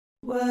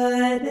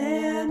What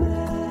am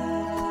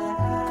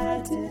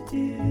I to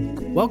do?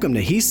 Welcome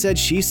to He Said,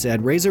 She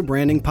Said Razor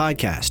Branding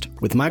Podcast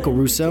with Michael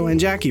Russo and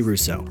Jackie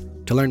Russo.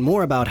 To learn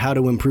more about how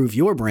to improve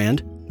your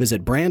brand,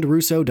 visit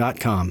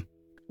brandrusso.com.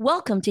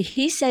 Welcome to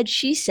He Said,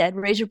 She Said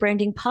Razor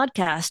Branding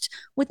Podcast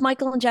with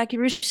Michael and Jackie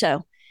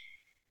Russo.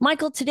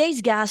 Michael,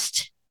 today's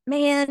guest,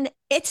 man,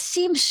 it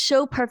seems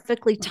so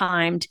perfectly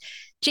timed.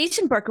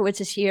 Jason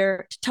Berkowitz is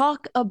here to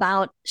talk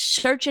about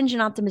search engine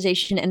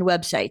optimization and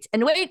websites.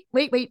 And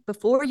wait,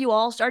 before you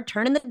all start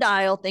turning the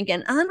dial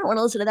thinking, I don't want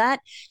to listen to that.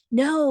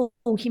 No,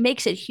 he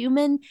makes it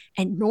human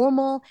and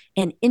normal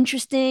and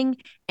interesting.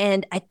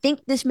 And I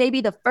think this may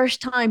be the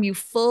first time you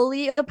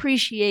fully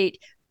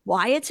appreciate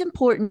why it's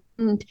important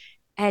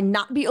and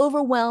not be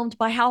overwhelmed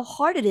by how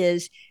hard it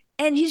is.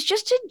 And he's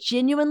just a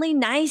genuinely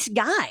nice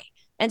guy.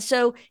 And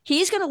so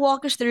he's going to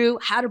walk us through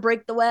how to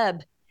break the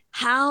web,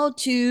 how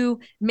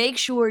to make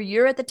sure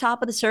you're at the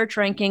top of the search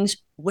rankings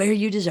where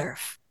you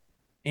deserve.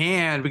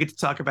 And we get to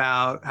talk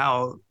about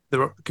how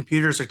the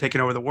computers are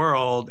taking over the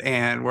world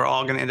and we're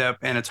all going to end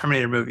up in a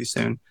Terminator movie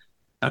soon.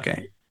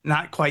 Okay.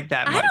 Not quite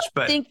that much,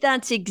 but I think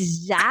that's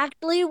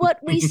exactly what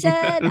we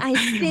said. I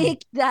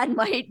think that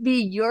might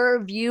be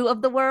your view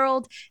of the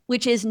world,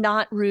 which is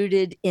not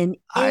rooted in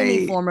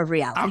any form of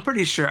reality. I'm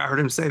pretty sure I heard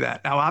him say that.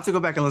 I'll have to go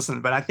back and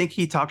listen, but I think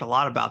he talked a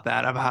lot about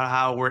that, about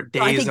how we're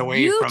days away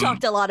from... You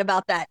talked a lot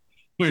about that.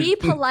 He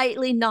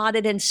politely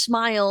nodded and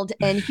smiled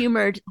and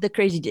humored the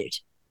crazy dude.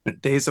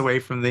 Days away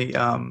from the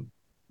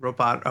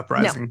robot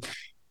uprising. No.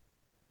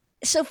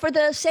 So for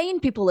the sane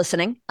people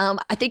listening,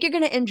 I think you're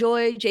going to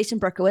enjoy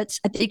Jason Berkowitz.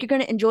 I think you're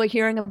going to enjoy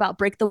hearing about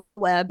Break the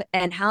Web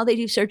and how they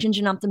do search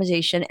engine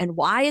optimization and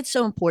why it's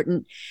so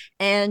important.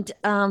 And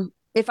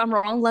if I'm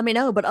wrong, let me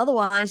know. But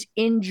otherwise,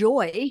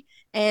 enjoy.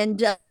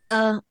 And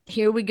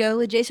here we go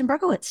with Jason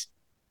Berkowitz.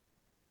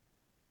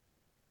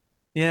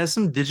 Yeah,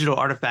 some digital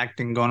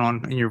artifacting going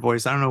on in your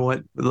voice. I don't know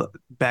what,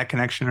 bad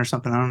connection or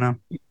something. I don't know.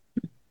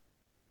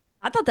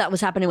 I thought that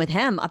was happening with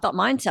him. I thought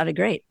mine sounded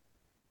great.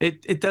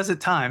 It does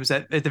at times.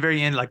 At the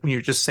very end, like when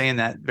you're just saying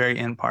that very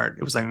end part,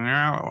 it was like,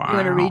 wow. You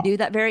want to redo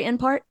that very end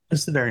part?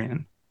 It's the very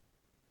end.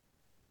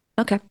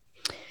 Okay.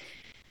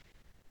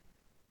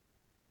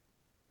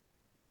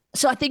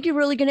 So I think you're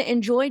really going to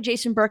enjoy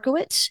Jason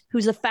Berkowitz,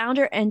 who's the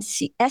founder and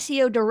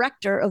SEO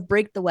director of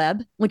Break the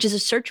Web, which is a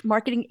search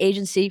marketing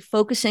agency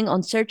focusing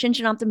on search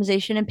engine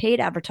optimization and paid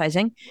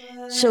advertising.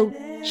 So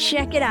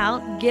check it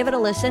out, give it a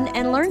listen,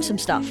 and learn some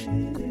stuff.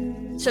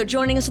 So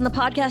joining us on the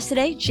podcast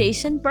today,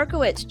 Jason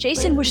Berkowitz.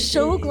 Jason, we're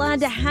so glad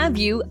to have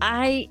you.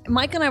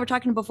 Mike and I were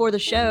talking before the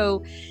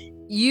show.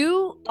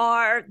 You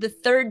are the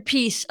third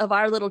piece of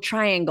our little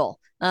triangle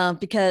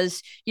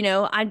because, you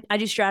know, I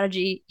do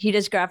strategy, he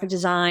does graphic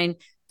design,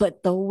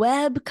 but the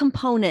web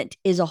component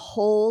is a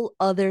whole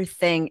other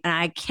thing. And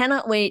I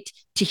cannot wait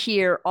to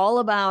hear all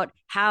about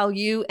how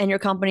you and your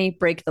company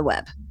break the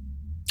web.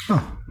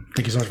 Oh,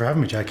 thank you so much for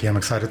having me, Jackie. I'm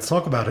excited to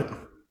talk about it.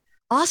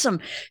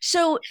 Awesome.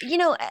 So, you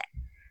know,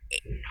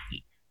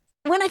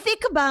 when I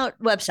think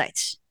about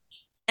websites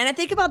and I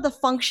think about the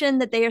function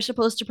that they are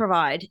supposed to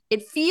provide,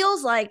 it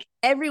feels like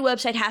every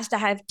website has to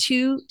have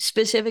two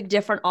specific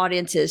different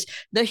audiences.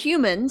 The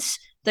humans,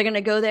 they're going to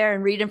go there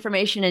and read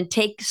information and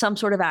take some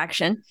sort of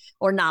action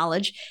or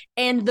knowledge,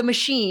 and the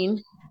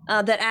machine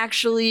that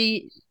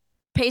actually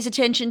pays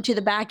attention to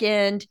the back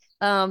end,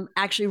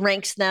 actually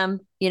ranks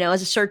them, you know,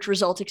 as a search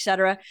result, et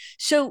cetera.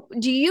 So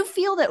do you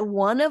feel that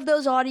one of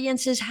those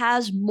audiences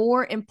has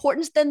more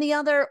importance than the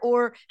other,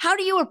 or how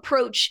do you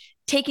approach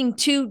taking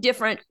two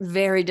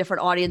very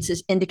different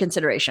audiences into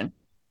consideration?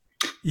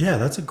 Yeah,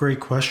 that's a great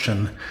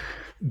question.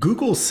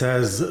 Google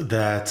says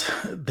that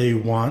they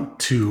want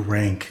to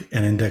rank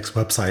and index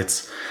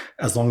websites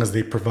as long as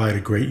they provide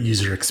a great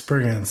user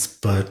experience.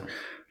 But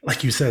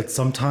like you said,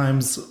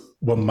 sometimes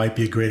what might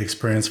be a great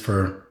experience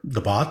for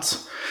the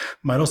bots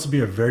might also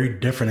be a very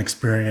different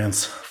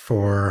experience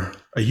for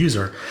a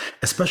user,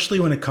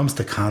 especially when it comes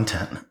to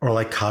content or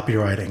like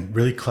copywriting,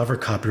 really clever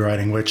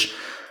copywriting, which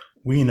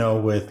we know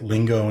with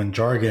lingo and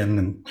jargon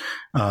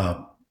and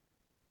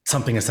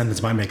something a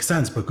sentence might make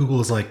sense, but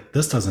Google is like,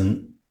 this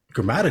doesn't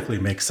grammatically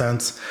make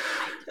sense.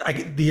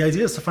 The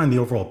idea is to find the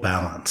overall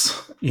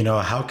balance. You know,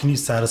 how can you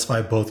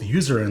satisfy both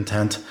user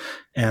intent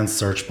and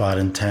search bot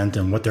intent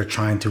and what they're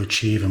trying to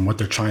achieve and what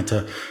they're trying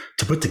to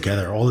put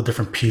together, all the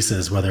different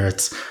pieces, whether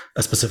it's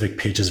a specific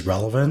page's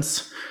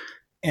relevance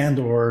and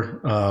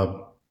or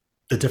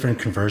the different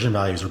conversion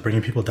values or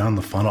bringing people down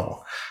the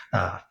funnel.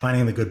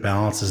 Finding the good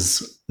balance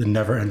is the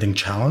never-ending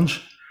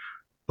challenge,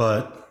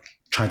 but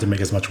trying to make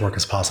as much work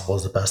as possible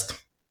is the best.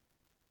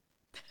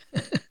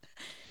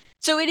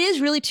 So it is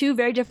really two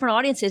very different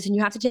audiences, and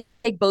you have to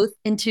take both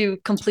into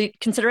complete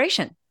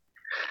consideration.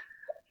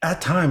 At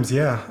times,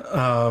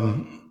 yeah.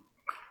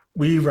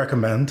 We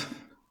recommend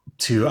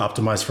to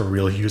optimize for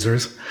real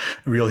users,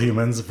 real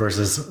humans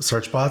versus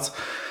search bots.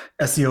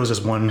 SEO is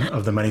just one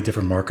of the many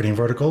different marketing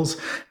verticals.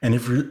 And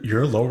if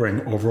you're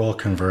lowering overall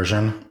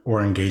conversion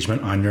or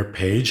engagement on your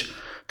page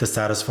to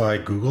satisfy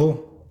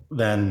Google,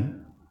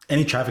 then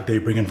any traffic that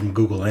you bring in from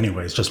Google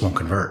anyways just won't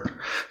convert.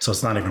 So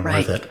it's not even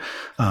Right. worth it.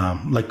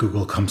 Let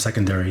Google come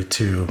secondary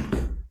to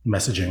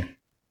messaging.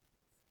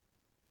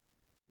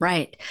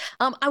 Right.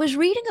 I was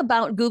reading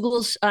about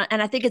Google's,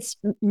 and I think it's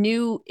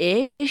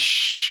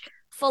new-ish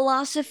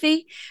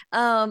philosophy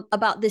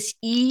about this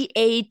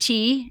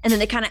EAT, and then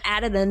they kind of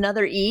added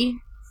another E.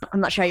 I'm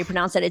not sure how you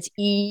pronounce that. It's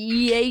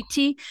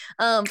EAT.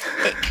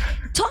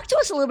 Talk to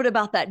us a little bit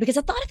about that, because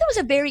I thought that was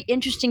a very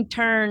interesting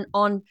turn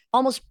on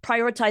almost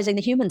prioritizing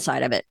the human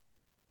side of it.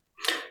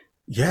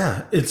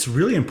 Yeah, it's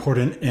really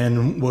important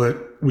in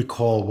what we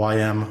call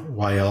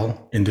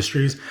YMYL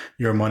industries,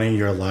 your money,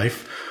 your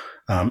life,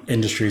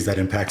 industries that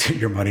impact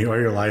your money or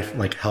your life,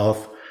 like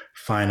health,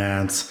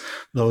 finance,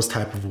 those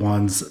type of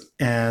ones.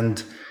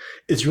 And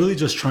it's really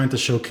just trying to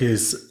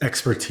showcase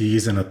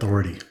expertise and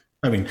authority.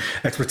 I mean,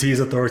 expertise,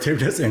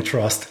 authoritativeness, and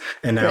trust.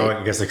 And now Right.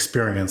 I guess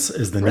experience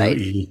is the new Right.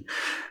 E.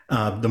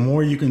 The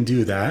more you can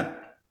do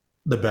that,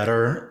 the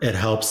better. It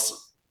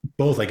helps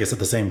both, I guess, at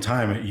the same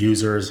time,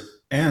 users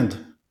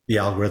and the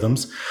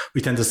algorithms.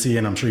 We tend to see,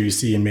 and I'm sure you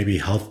see in maybe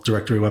health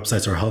directory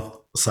websites or health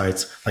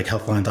sites like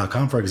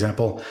healthline.com, for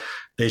example,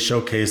 they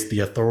showcase the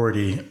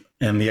authority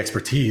and the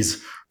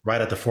expertise right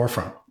at the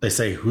forefront. They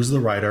say who's the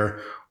writer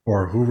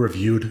or who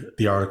reviewed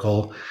the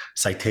article,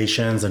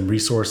 citations and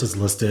resources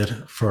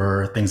listed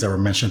for things that were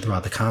mentioned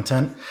throughout the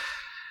content.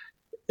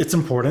 It's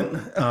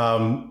important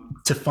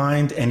to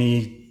find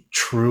any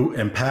true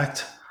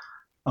impact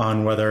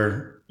on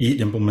whether EAT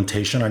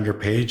implementation on your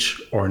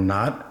page or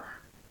not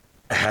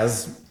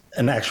has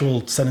an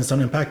actual set in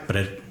stone impact, but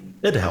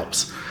it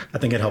helps. I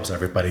think it helps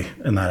everybody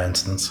in that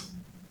instance.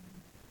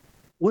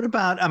 What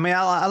about, I mean,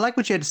 I like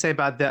what you had to say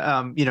about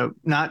the,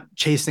 not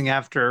chasing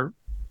after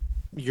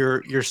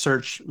your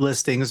search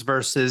listings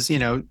versus,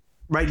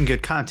 writing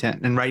good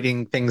content and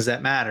writing things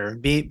that matter,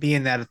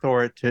 being that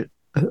authority,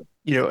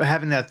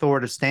 having that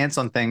authoritative stance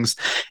on things.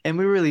 And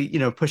we really,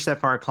 push that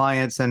for our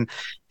clients and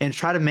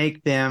try to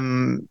make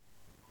them,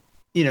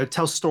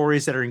 tell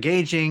stories that are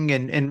engaging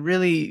and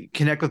really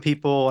connect with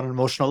people on an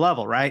emotional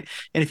level, right?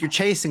 And if you're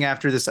chasing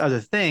after this other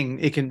thing,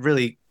 it can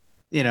really,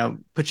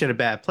 put you in a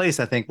bad place,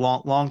 I think,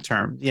 long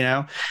term,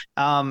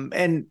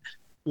 and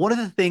one of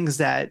the things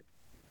that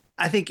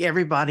I think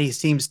everybody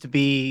seems to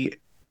be,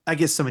 I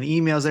get so many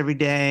emails every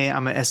day.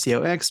 I'm an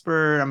SEO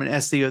expert. I'm an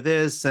SEO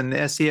this and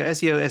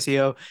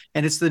SEO,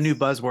 and it's the new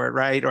buzzword,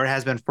 right? Or it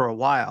has been for a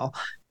while.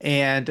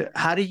 And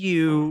how do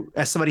you,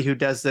 as somebody who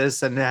does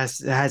this and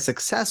has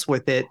success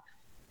with it,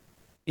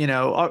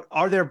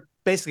 are there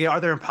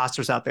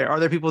imposters out there? Are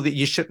there people that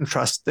you shouldn't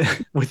trust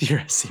with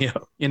your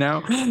SEO?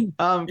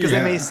 Because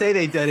they may say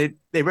they did it,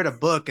 they read a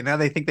book, and now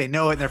they think they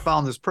know it, and they're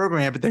following this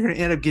program, but they're going to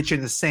end up getting you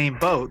in the same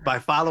boat by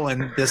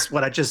following this.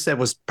 What I just said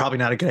was probably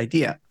not a good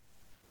idea.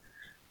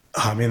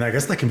 I mean, I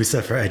guess that can be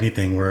said for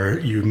anything where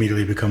you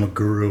immediately become a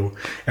guru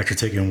after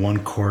taking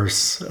one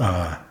course.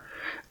 I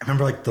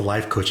remember like the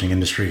life coaching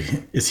industry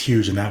is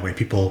huge in that way.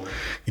 People,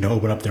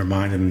 open up their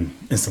mind and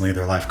instantly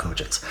they're life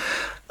coaches.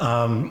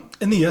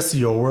 In the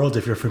SEO world,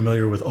 if you're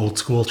familiar with old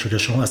school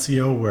traditional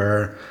SEO,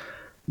 where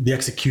the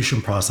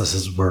execution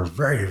processes were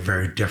very,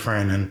 very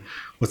different and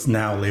what's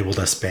now labeled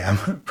as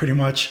spam, pretty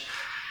much,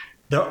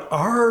 they're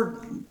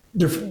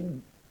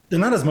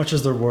not as much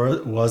as there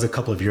was a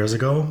couple of years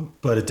ago,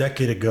 but a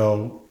decade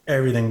ago,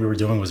 everything we were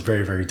doing was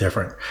very, very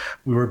different.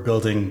 We were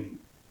building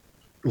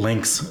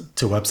links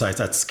to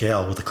websites at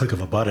scale with a click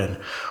of a button.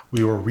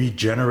 We were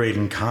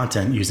regenerating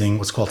content using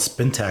what's called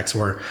spin text,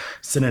 where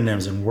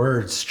synonyms and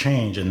words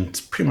change and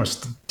it's pretty much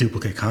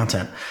duplicate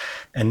content.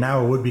 And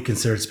now it would be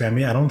considered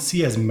spammy. I don't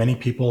see as many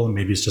people, and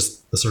maybe it's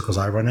just the circles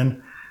I run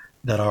in,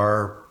 that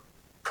are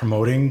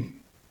promoting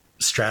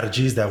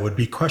strategies that would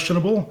be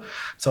questionable.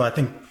 So I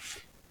think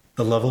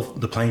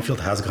the playing field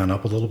has gone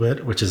up a little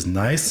bit, which is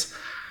nice.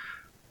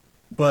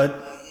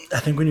 But I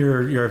think when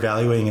you're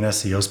evaluating an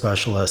SEO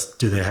specialist,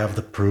 do they have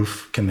the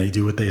proof? Can they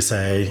do what they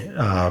say?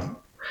 I'm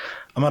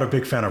not a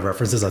big fan of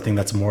references. I think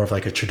that's more of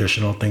like a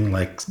traditional thing,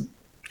 like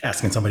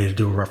asking somebody to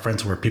do a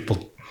reference where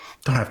people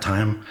don't have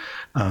time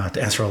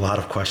to answer a lot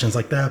of questions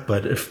like that.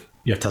 But if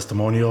you have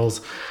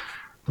testimonials,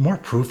 the more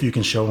proof you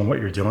can show on what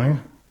you're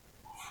doing,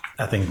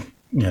 I think,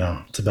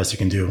 it's the best you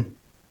can do.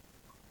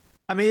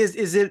 I mean,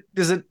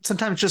 does it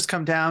sometimes just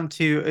come down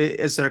to,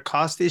 is there a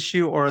cost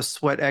issue or a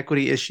sweat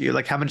equity issue?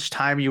 Like how much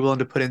time are you willing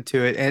to put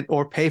into it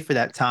or pay for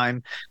that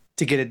time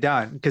to get it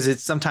done?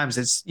 Because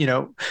sometimes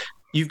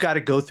you've got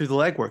to go through the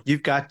legwork.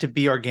 You've got to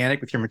be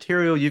organic with your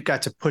material. You've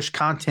got to push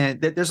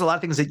content. There's a lot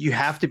of things that you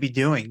have to be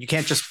doing. You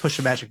can't just push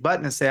a magic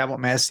button and say, I want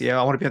my SEO.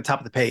 I want to be on top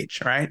of the page,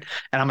 right?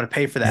 And I'm going to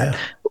pay for that. Yeah.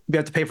 You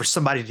have to pay for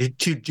somebody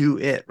to do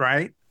it,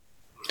 right?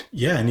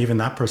 Yeah, and even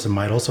that person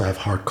might also have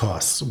hard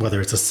costs,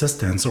 whether it's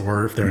assistance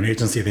or if they're an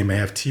agency, they may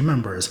have team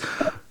members,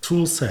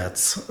 tool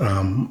sets,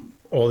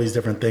 all these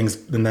different things.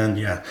 And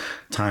then,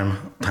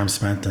 time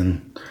spent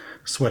and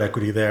sweat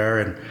equity there.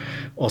 And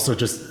also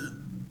just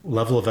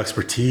level of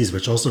expertise,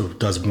 which also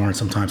does warrant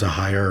sometimes a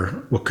higher,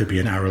 what could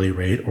be an hourly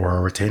rate or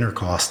a retainer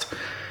cost.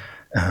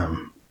 I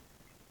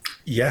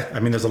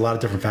mean, there's a lot of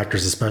different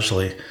factors,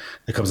 especially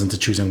that comes into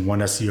choosing one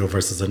SEO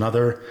versus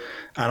another.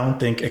 I don't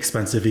think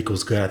expensive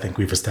equals good. I think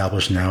we've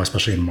established now,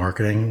 especially in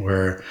marketing,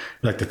 where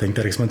we like to think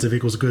that expensive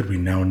equals good. We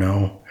now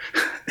know.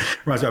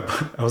 Reminds me,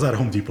 I was at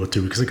Home Depot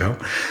 2 weeks ago,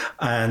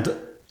 and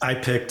I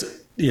picked a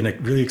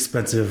really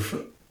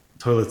expensive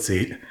toilet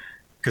seat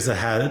because it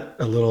had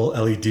a little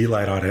LED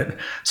light on it.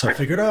 So I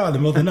figured, in the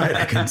middle of the night,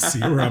 I can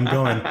see where I'm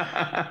going.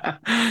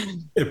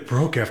 It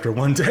broke after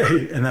one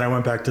day. And then I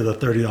went back to the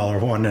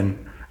 $30 one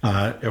and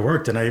it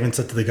worked. And I even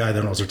said to the guy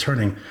that I was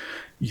returning,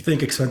 you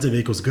think expensive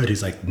equals good?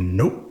 He's like,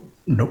 nope.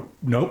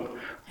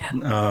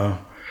 Yeah.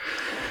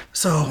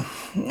 So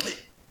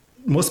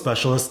most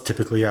specialists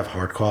typically have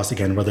hard costs.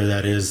 Again, whether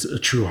that is a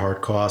true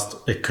hard cost,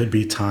 it could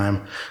be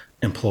time,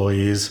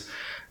 employees.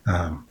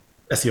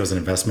 SEO is an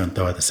investment,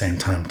 though, at the same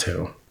time,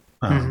 too.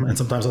 And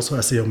sometimes also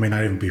SEO may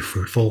not even be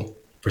fruitful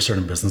for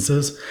certain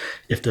businesses.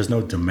 If there's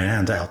no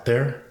demand out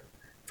there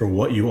for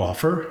what you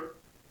offer,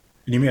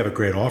 and you may have a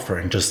great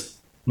offering, just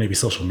maybe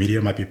social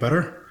media might be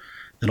better,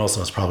 then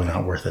also it's probably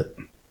not worth it.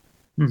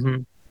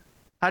 Mm-hmm.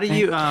 How do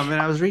you, and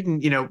I was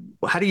reading,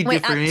 how do you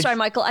differentiate? Sorry,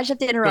 Michael, I just have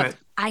to interrupt.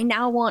 I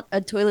now want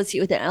a toilet seat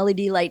with an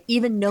LED light,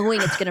 even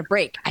knowing it's going to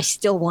break. I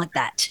still want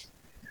that.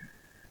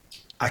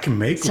 I can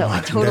make so one.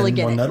 I totally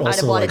get one it. that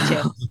also I'd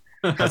have wanted to.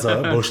 Has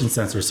a motion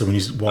sensor, so when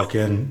you walk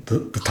in,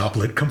 the top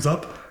lid comes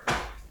up.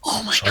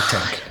 Oh my Shark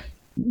God.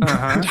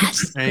 Tank.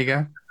 Yes. There you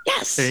go.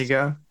 Yes. There you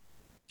go.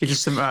 Get you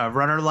some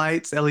runner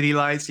lights, LED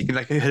lights. You can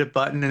hit a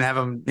button and have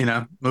them,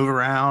 move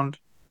around.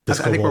 I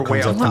think we're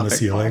way off from the topic.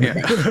 ceiling.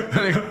 Yeah.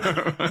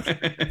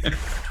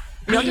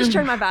 I'll just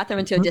turn my bathroom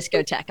into a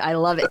discotheque. I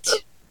love it.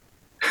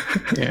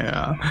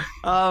 Yeah.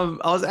 I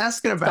was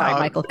asking about. Sorry,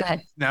 Michael. Go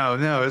ahead.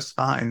 No, it's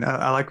fine.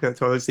 I like the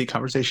toilet seat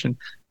conversation.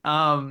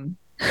 And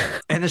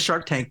the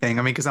Shark Tank thing.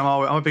 I mean, because I'm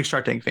a big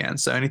Shark Tank fan.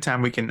 So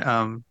anytime we can,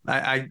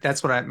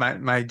 that's what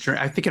my dream.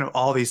 I'm thinking of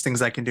all these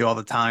things I can do all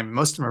the time.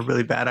 Most of them are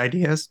really bad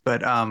ideas,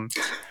 but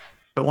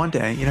one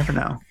day you never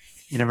know.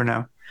 You never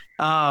know.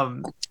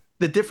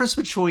 The difference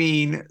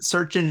between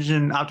search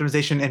engine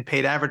optimization and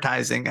paid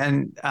advertising,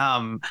 and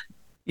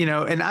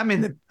and I'm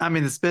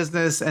in this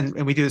business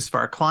and we do this for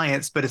our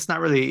clients, but it's not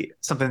really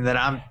something that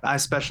I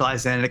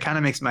specialize in. And it kind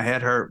of makes my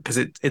head hurt because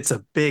it's a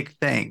big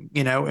thing,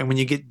 and when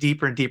you get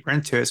deeper and deeper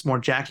into it, it's more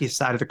Jackie's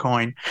side of the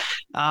coin.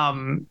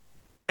 From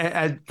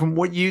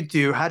what you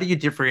do, how do you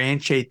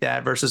differentiate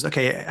that versus,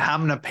 okay,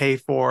 I'm going to pay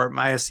for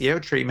my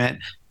SEO treatment,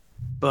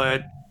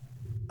 but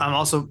I'm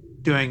also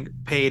doing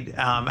paid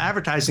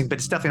advertising, but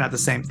it's definitely not the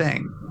same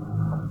thing.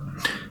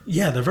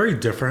 Yeah, they're very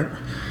different.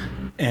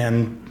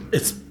 And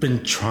it's been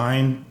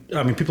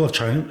people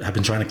have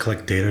been trying to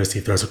collect data to see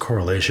if there's a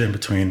correlation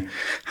between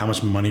how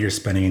much money you're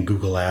spending in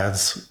Google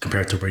Ads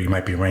compared to where you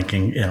might be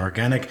ranking in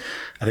organic.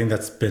 I think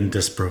that's been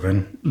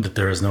disproven, that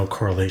there is no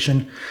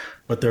correlation,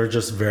 but they're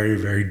just very,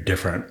 very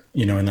different,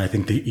 and I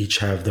think they each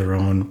have their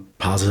own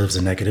positives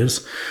and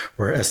negatives,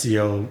 where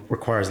SEO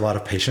requires a lot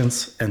of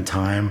patience and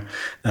time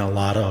and a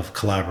lot of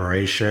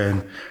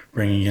collaboration,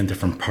 bringing in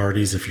different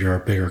parties. If you're a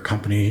bigger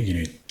company, you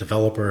need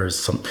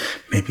developers,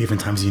 maybe even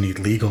times you need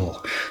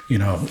legal,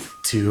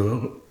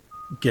 to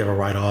give a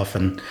write-off.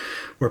 And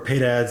where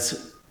paid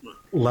ads,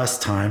 less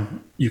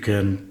time, you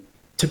can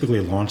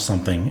typically launch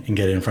something and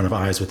get it in front of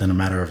eyes within a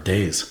matter of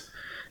days.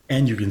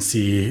 And you can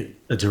see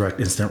a direct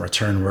instant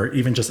return, where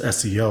even just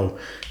SEO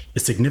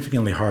is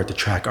significantly hard to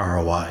track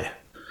ROI,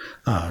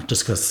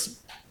 just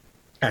because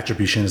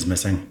attribution is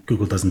missing.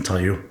 Google doesn't tell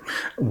you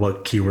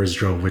what keywords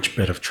drove which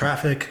bit of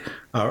traffic,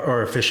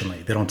 or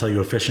efficiently. They don't tell you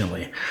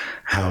efficiently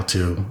how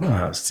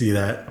to see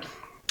that.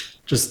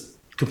 Just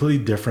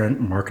completely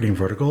different marketing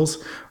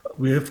verticals.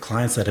 We have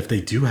clients that if they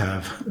do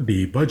have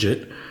the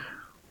budget,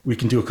 we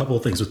can do a couple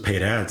of things with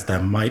paid ads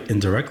that might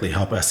indirectly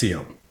help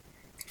SEO.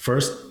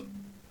 First,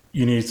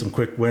 you need some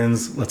quick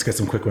wins. Let's get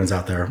some quick wins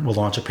out there. We'll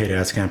launch a paid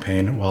ads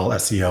campaign while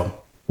SEO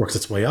works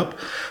its way up,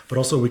 but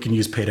also we can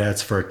use paid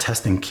ads for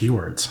testing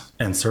keywords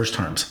and search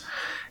terms.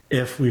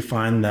 If we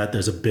find that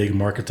there's a big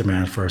market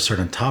demand for a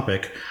certain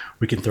topic,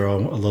 we can throw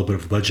a little bit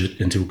of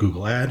budget into a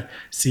Google ad,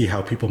 see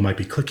how people might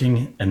be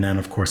clicking, and then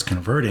of course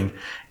converting.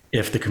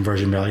 If the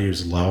conversion value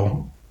is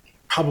low,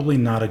 probably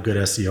not a good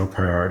SEO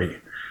priority.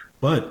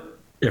 But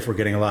if we're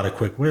getting a lot of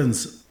quick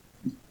wins,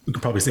 we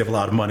can probably save a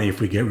lot of money if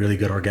we get really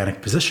good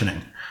organic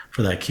positioning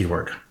for that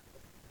keyword.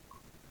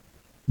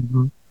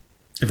 Mm-hmm.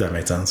 If that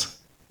made sense.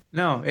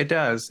 No, it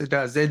does. It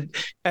does.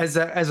 As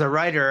a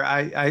writer,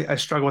 I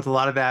struggle with a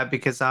lot of that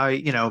because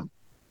I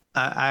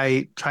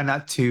try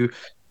not to.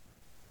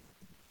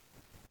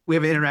 We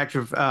have an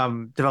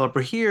interactive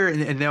developer here,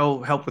 and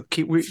they'll help with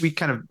we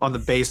kind of on the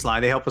baseline.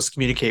 They help us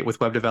communicate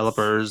with web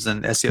developers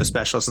and SEO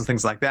specialists and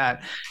things like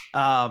that.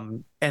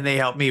 And they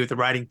help me with the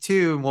writing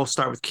too. And we'll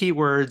start with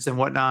keywords and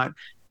whatnot.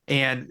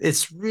 And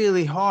it's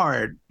really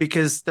hard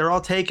because they're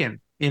all taken.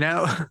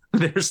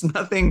 There's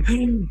nothing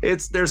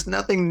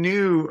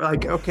new.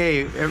 Like,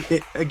 okay,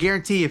 I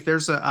guarantee if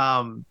there's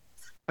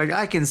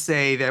I can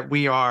say that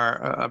we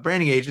are a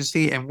branding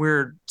agency and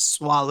we're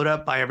swallowed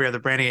up by every other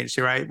branding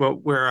agency, right? Well,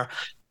 we're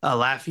a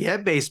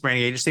Lafayette-based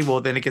branding agency. Well,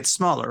 then it gets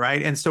smaller,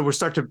 right? And so we'll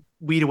start to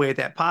weed away at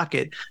that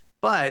pocket.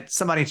 but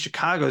somebody in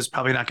Chicago is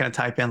probably not going to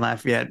type in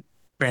Lafayette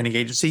branding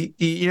agency,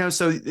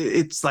 so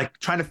it's like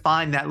trying to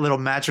find that little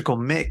magical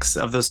mix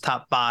of those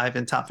top 5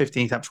 and top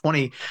 15, top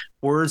 20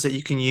 words that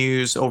you can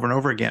use over and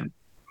over again.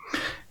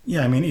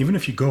 Yeah, I mean, even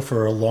if you go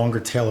for a longer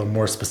tail or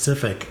more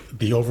specific,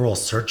 the overall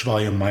search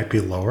volume might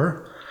be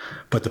lower,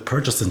 but the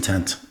purchase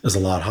intent is a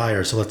lot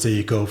higher. So let's say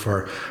you go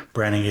for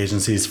branding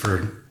agencies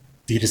for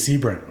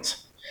D2C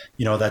brands.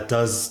 That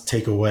does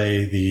take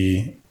away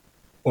the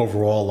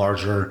overall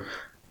larger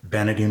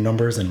vanity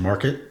numbers and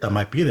market that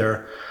might be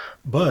there.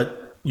 But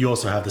you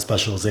also have the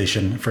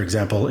specialization, for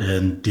example,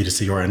 in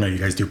D2C, or I know you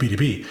guys do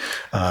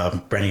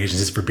B2B, branding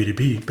agencies for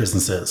B2B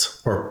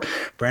businesses, or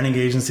branding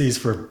agencies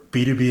for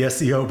B2B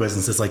SEO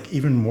businesses, like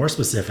even more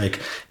specific.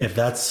 If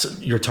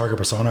that's your target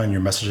persona and your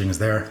messaging is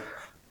there,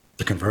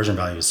 the conversion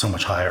value is so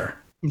much higher.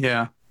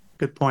 Yeah,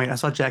 good point. I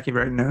saw Jackie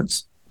writing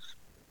notes.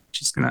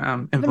 She's going to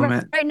implement.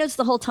 I've been writing notes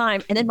the whole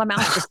time, and then my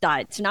mouse just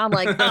died. So now I'm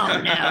like,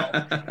 oh no.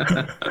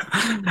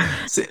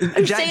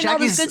 I'm saying all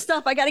this good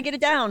stuff. I got to get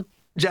it down.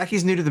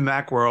 Jackie's new to the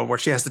Mac world where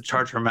she has to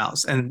charge her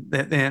mouse, and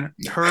then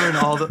her and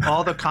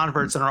all the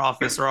converts in her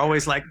office are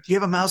always like, "Do you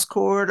have a mouse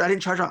cord? I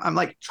didn't charge." I'm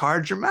like,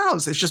 "Charge your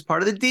mouse. It's just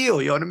part of the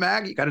deal. You own a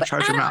Mac, you got to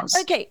charge your mouse."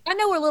 Okay, I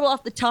know we're a little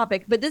off the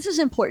topic, but this is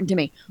important to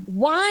me.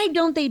 Why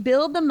don't they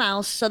build the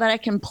mouse so that I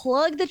can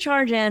plug the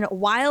charge in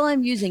while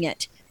I'm using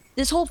it?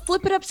 This whole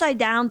flip it upside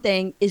down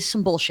thing is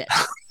some bullshit.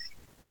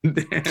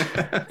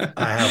 I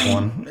have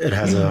one. It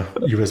has a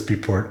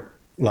USB port,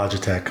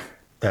 Logitech.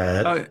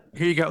 Oh,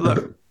 here you go.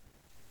 Look.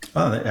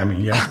 Oh, I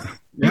mean, yeah.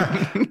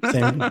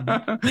 Same,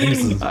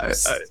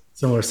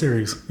 similar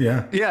series.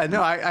 Yeah. Yeah.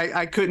 No,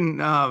 I couldn't.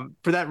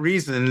 For that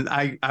reason,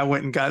 I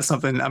went and got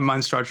something.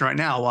 Mine's charging right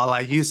now while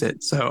I use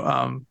it.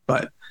 So,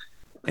 but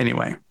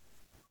anyway,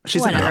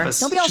 she's in the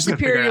office. Don't be all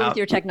superior with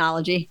your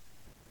technology.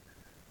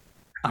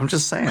 I'm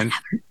just saying.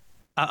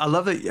 I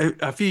love that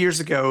a few years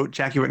ago,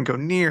 Jackie wouldn't go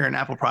near an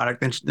Apple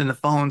product. Then the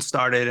phone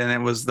started, and it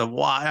was the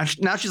watch.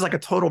 Now she's like a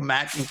total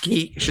Mac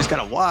geek. She's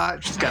got a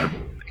watch. She's got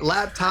a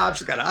laptop.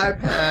 She's got an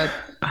iPad.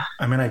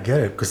 I mean, I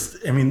get it because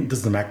this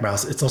is the Mac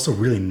mouse. It's also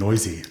really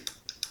noisy.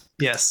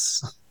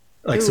 Yes.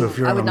 So if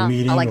you're on a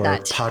meeting or a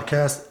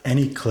podcast,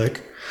 any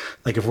click,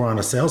 like if we're on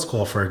a sales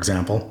call, for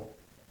example,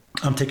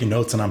 I'm taking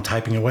notes and I'm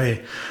typing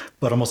away,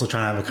 but I'm also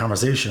trying to have a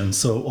conversation.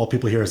 So all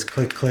people hear is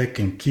click, click,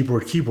 and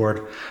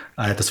keyboard.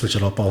 I had to switch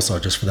it up also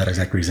just for that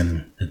exact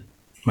reason. It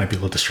might be a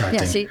little distracting.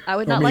 Yeah, see, I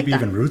would not like that.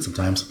 Maybe even rude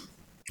sometimes.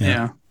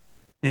 Yeah.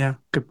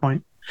 Good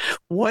point.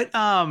 What,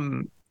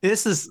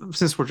 this is,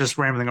 since we're just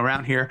rambling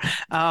around here,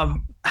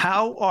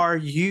 how are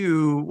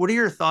you, what are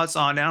your thoughts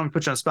on, I don't want to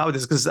put you on the spot with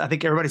this because I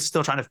think everybody's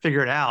still trying to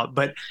figure it out,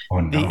 but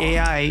the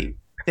AI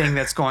thing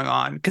that's going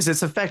on, because I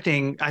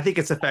think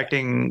it's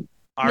affecting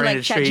our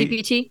industry. Like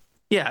ChatGPT?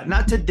 Yeah,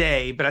 not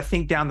today, but I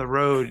think down the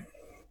road,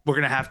 we're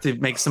going to have to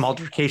make some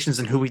alterations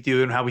in who we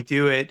do and how we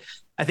do it.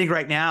 I think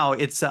right now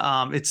it's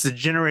the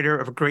generator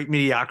of a great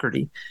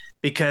mediocrity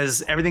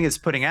because everything it's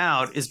putting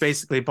out is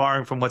basically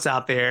borrowing from what's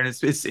out there. And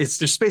it's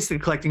just basically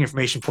collecting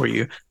information for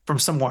you from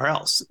somewhere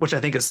else, which I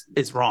think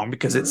is wrong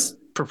because it's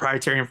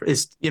proprietary,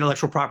 it's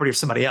intellectual property of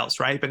somebody else,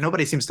 right? But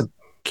nobody seems to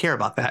care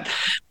about that.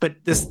 But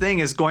this thing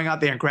is going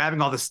out there and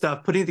grabbing all this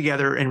stuff, putting it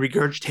together and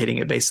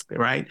regurgitating it basically,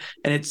 right?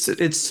 And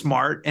it's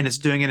smart and it's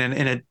doing it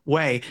in a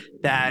way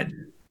that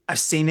I've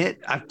seen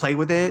it, I've played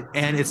with it,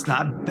 and it's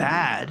not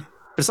bad,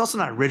 but it's also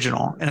not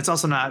original and it's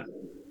also not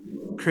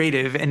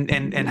creative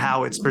and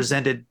how it's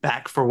presented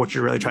back for what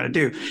you're really trying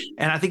to do.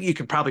 And I think you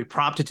could probably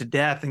prompt it to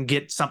death and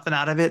get something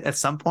out of it at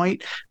some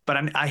point.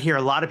 But I hear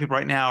a lot of people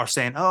right now are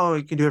saying, oh,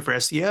 you can do it for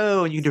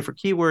SEO and you can do it for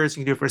keywords,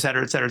 you can do it for et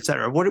cetera, et cetera, et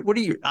cetera. What are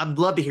you, I'd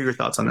love to hear your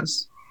thoughts on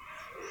this.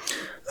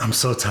 I'm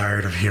so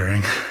tired of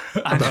hearing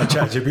about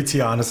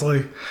ChatGPT,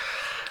 honestly.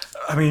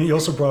 I mean, you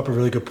also brought up a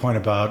really good point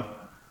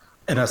about,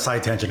 and a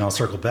side tangent, I'll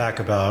circle back,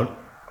 about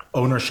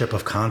ownership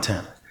of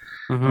content.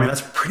 Mm-hmm. I mean,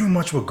 that's pretty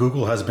much what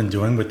Google has been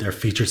doing with their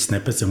featured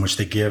snippets in which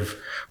they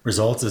give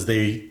results is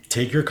they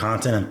take your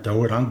content and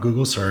throw it on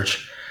Google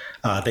search.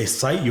 They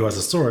cite you as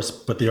a source,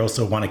 but they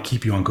also want to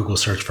keep you on Google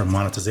search for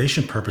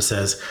monetization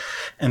purposes.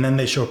 And then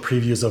they show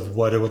previews of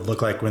what it would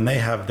look like when they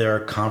have their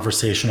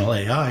conversational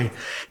AI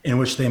in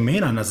which they may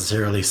not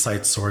necessarily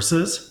cite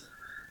sources.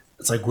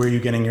 It's like, where are you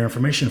getting your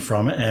information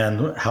from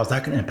and how's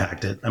that going to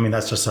impact it? I mean,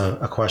 that's just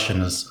a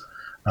question is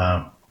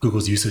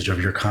Google's usage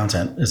of your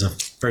content is a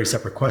very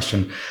separate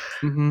question.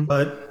 Mm-hmm.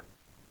 But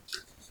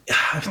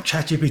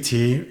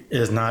ChatGPT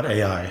is not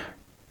AI.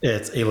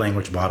 It's a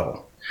language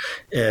model.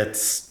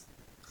 It's,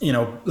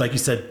 like you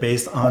said,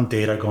 based on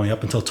data going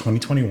up until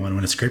 2021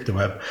 when it scraped the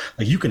web.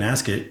 Like you can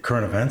ask it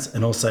current events and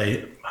it'll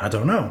say, I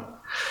don't know.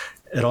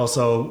 It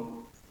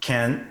also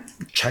can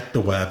check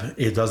the web.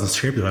 It doesn't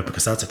scrape the web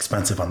because that's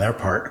expensive on their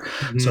part.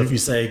 Mm-hmm. So if you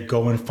say,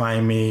 go and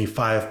find me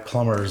 5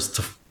 plumbers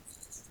to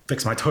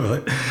fix my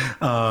toilet,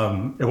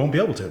 it won't be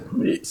able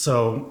to.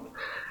 So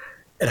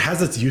it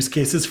has its use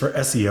cases for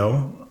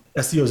SEO.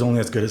 SEO is only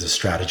as good as a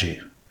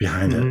strategy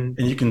behind it.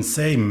 And you can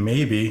say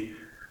maybe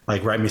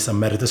like write me some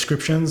meta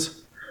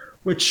descriptions,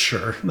 which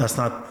sure, that's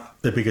not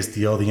the biggest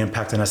deal. The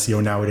impact on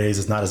SEO nowadays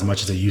is not as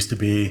much as it used to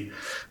be,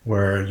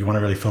 where you want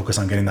to really focus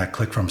on getting that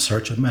click from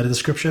search with meta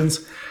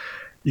descriptions.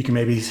 You can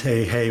maybe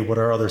say, hey, what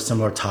are other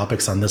similar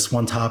topics on this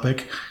one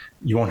topic?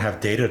 You won't have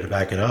data to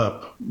back it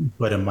up,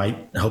 but it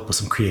might help with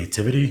some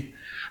creativity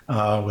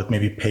with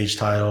maybe page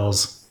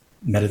titles,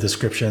 meta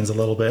descriptions a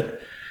little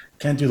bit.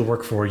 Can't do the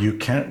work for you.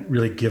 Can't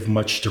really give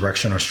much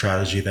direction or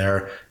strategy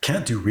there.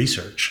 Can't do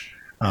research,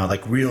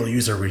 like real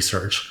user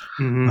research.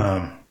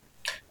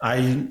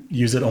 I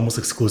use it almost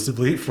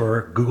exclusively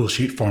for Google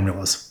Sheet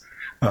formulas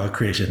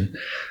creation.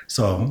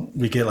 So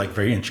we get like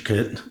very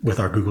intricate with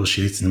our Google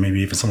Sheets and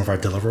maybe even some of our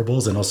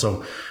deliverables. And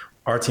also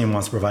our team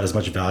wants to provide as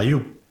much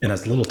value in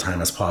as little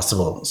time as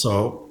possible.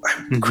 So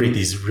I create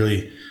these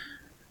really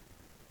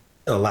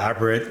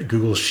elaborate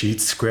Google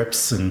Sheets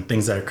scripts and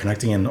things that are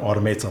connecting and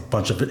automates a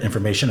bunch of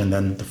information. And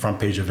then the front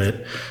page of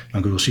it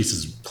on Google Sheets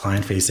is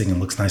client facing and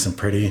looks nice and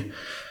pretty.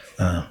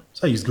 So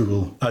I use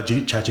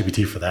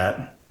ChatGPT for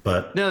that.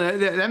 But no,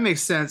 that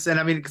makes sense. And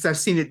I mean, because I've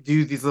seen it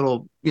do these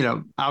little,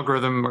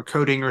 algorithm or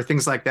coding or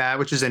things like that,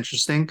 which is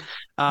interesting.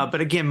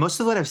 But again, most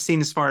of what I've seen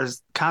as far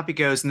as copy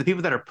goes and the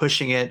people that are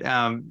pushing it,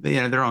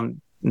 they're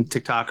on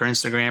TikTok or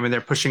Instagram and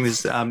they're pushing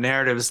these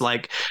narratives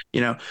like,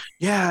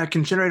 I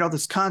can generate all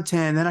this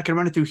content, then I can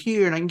run it through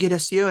here and I can get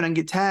SEO and I can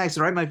get tags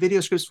and write my video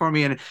scripts for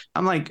me. And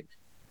I'm like,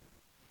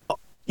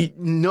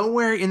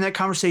 nowhere in that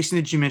conversation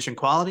did you mention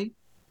quality.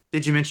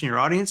 Did you mention your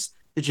audience?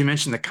 Did you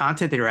mention the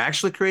content that you're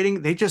actually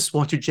creating? They just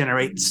want to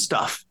generate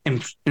stuff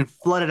and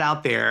flood it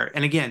out there.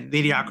 And again, the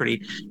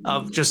mediocrity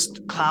of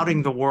just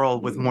clouding the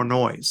world with more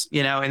noise,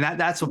 and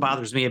that's what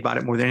bothers me about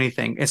it more than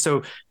anything. And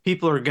so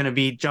people are going to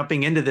be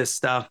jumping into this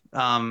stuff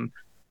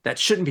that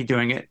shouldn't be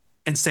doing it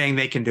and saying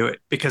they can do it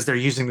because they're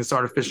using this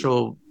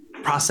artificial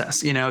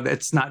process,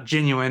 that's not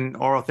genuine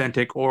or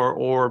authentic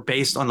or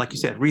based on, like you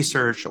said,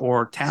 research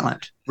or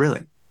talent,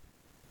 really.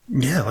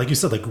 Yeah, like you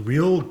said, like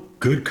real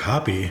good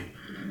copy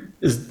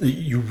is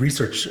you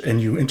research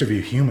and you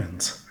interview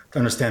humans to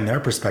understand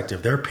their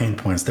perspective, their pain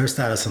points, their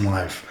status in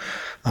life,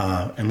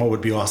 and what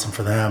would be awesome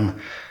for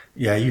them.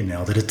 Yeah, you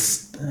nailed it.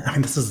 This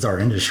is our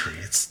industry.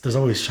 There's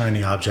always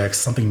shiny objects,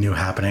 something new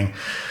happening.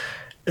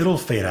 It'll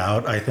fade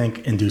out, I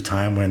think, in due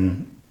time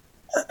when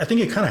I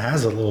think it kind of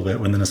has a little bit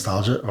when the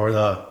nostalgia or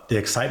the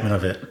excitement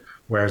of it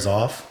wears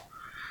off.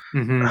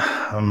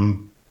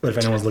 But if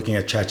anyone's looking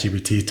at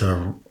ChatGPT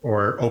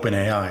or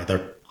OpenAI,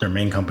 their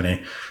main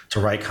company, to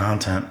write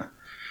content,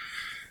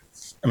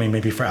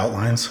 maybe for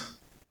outlines,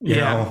 you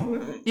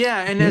know?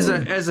 Yeah. And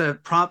as a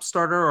prompt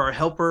starter or a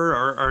helper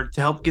or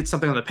to help get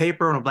something on the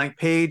paper on a blank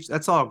page,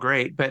 that's all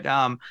great. But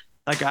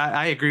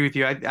I agree with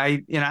you.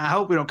 I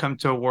hope we don't come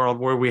to a world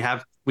where we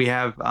have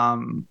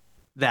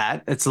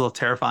that. It's a little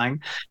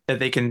terrifying that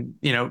they can,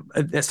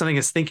 that something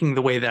is thinking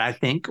the way that I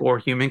think or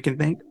human can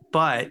think.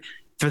 But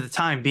for the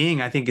time being,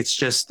 I think it's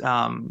just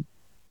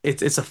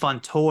it's a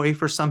fun toy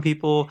for some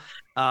people.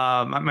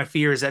 My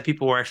fear is that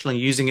people are actually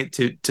using it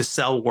to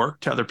sell work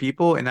to other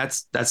people, and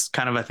that's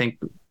kind of, I think,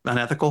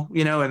 unethical,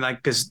 and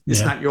because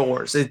it's not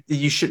yours.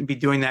 You shouldn't be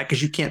doing that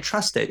because you can't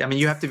trust it.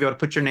 You have to be able to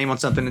put your name on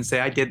something and say,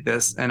 I did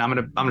this, and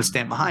I'm gonna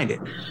stand behind it.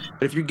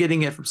 But if you're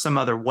getting it from some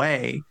other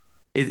way,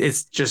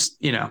 it's just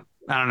I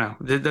don't know.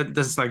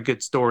 That's not a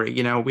good story.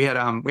 We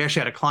actually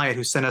had a client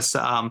who sent us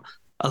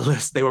a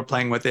list. They were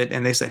playing with it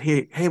and they said,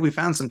 hey, we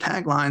found some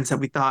taglines that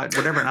we thought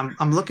whatever. And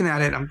I'm looking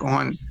at it. I'm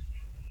going,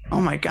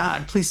 oh my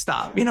God, please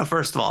stop.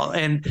 First of all,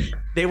 and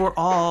they were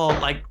all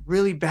like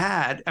really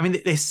bad.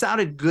 They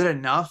sounded good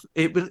enough.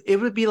 It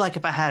would be like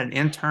if I had an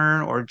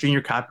intern or a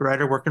junior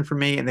copywriter working for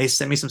me and they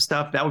sent me some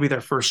stuff, that would be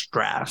their first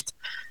draft.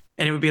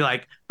 And it would be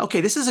like,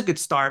 okay, this is a good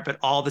start, but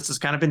all this has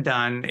kind of been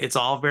done. It's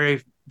all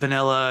very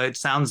vanilla. It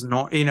sounds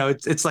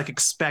it's like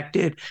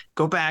expected.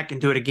 Go back and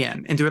do it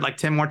again and do it like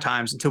 10 more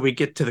times until we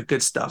get to the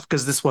good stuff,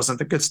 because this wasn't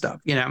the good stuff,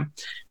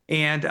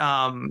 and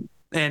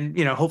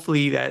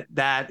hopefully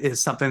that is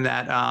something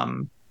that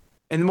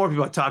and the more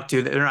people I talk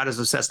to, they're not as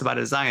obsessed about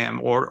it as I am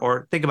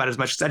or think about it as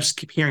much, as I just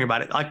keep hearing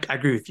about it. Like, I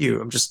agree with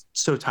you. I'm just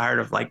so tired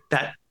of like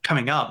that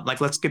coming up.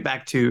 Like, let's get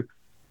back to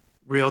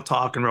real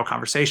talk and real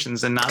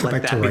conversations and not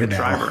let that be the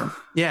driver.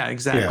 Yeah,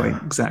 exactly.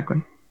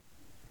 Exactly.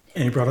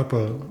 And you brought up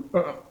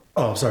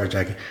oh, sorry,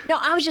 Jackie. No,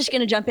 I was just going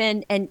to jump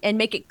in and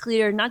make it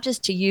clear, not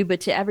just to you, but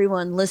to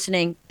everyone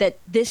listening, that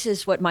this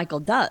is what Michael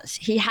does.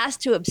 He has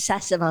to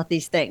obsess about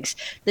these things.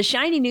 The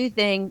shiny new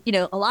thing,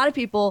 a lot of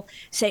people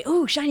say,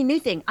 oh, shiny new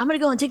thing. I'm going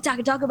to go on TikTok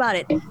and talk about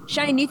it.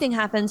 Shiny new thing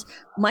happens.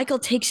 Michael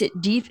takes it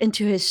deep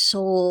into his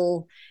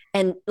soul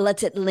and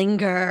lets it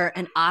linger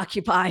and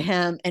occupy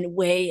him and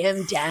weigh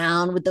him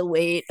down with the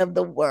weight of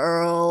the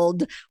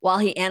world while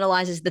he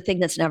analyzes the thing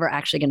that's never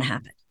actually going to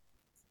happen.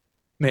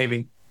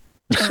 Maybe.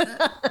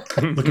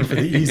 Looking for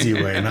the easy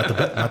way, not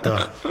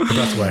the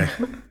best way.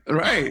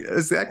 Right,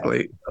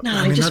 exactly.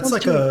 No,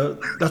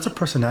 that's a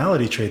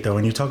personality trait, though.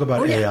 When you talk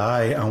about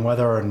AI and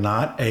whether or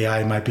not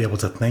AI might be able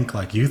to think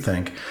like you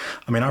think,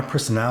 our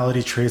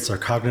personality traits, our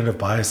cognitive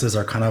biases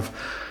are kind of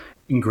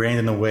ingrained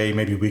in the way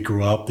maybe we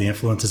grew up, the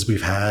influences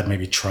we've had,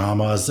 maybe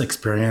traumas,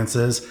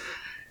 experiences.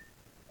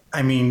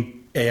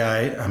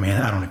 AI, I mean,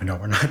 I don't even know.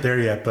 We're not there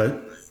yet,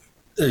 but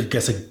I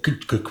guess a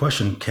good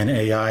question. Can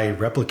AI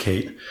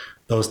replicate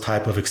those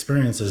type of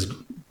experiences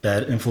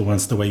that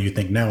influence the way you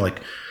think now?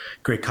 Like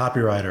great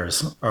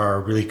copywriters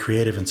are really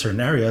creative in certain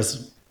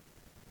areas,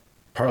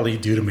 partly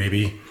due to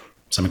maybe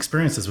some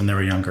experiences when they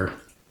were younger.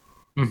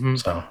 Mm-hmm.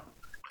 So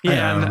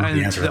yeah, I don't know and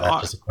the answer to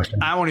that. Just a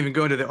question. I won't even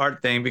go into the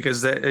art thing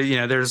because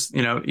there's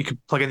you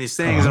could plug in these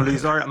things or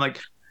these art. I'm like,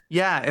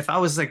 yeah, if I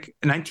was like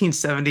a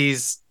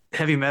 1970s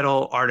heavy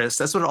metal artist,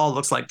 that's what it all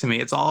looks like to me.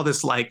 It's all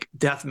this like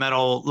death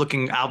metal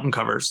looking album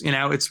covers.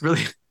 It's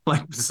really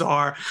like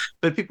bizarre,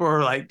 but people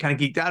are like kind of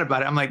geeked out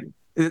about it. I'm like,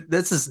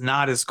 this is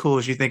not as cool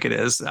as you think it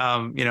is.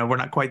 We're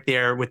not quite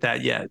there with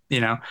that yet.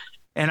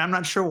 And I'm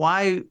not sure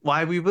why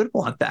we would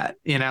want that.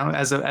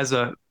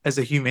 As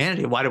a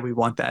humanity, why do we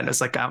want that?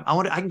 It's like I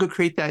can go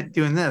create that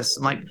doing this.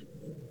 I'm like,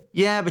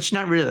 yeah, but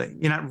you're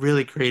not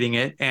really creating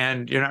it,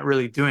 and you're not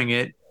really doing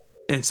it.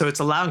 And so it's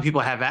allowing people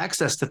to have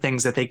access to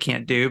things that they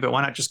can't do, but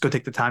why not just go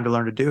take the time to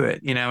learn to do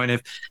it? And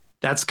if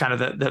that's kind of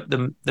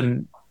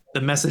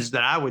the message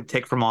that I would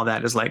take from all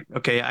that is like,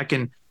 okay, I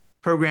can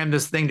program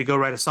this thing to go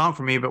write a song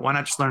for me, but why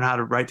not just learn how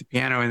to write the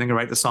piano and then go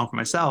write the song for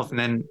myself? And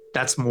then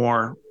that's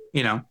more,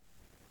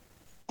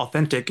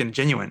 authentic and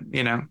genuine,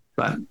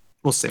 but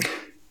we'll see.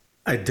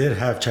 I did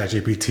have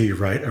ChatGPT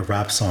write a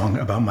rap song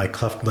about my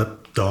cleft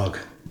lip dog,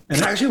 and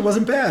it actually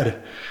wasn't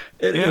bad.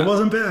 It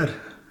wasn't bad.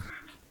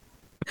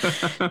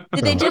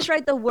 Did they just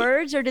write the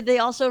words, or did they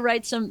also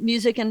write some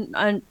music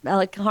and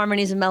like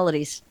harmonies and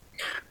melodies?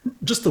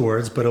 Just the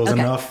words, but it was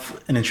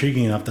enough and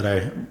intriguing enough that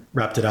I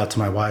rapped it out to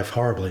my wife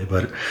horribly.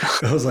 But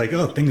it was like,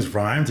 oh, things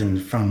rhymed and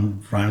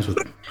found rhymes with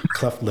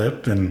cleft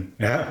lip, and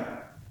yeah.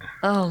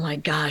 Oh my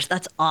gosh,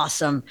 that's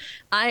awesome.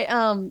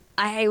 I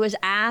was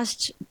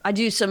asked, I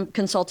do some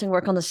consulting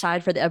work on the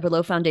side for the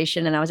Everlow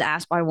Foundation, and I was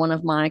asked by one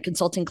of my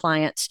consulting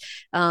clients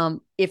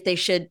if they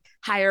should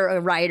hire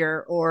a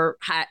writer or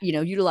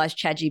utilize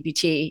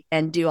ChatGPT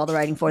and do all the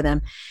writing for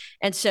them.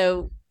 And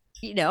so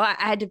I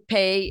had to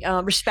pay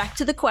respect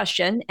to the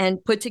question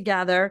and put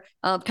together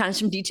kind of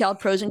some detailed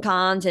pros and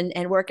cons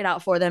and work it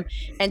out for them.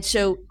 And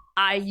so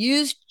I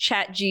used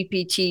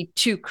ChatGPT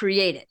to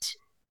create it.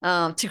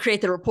 To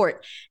create the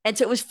report. And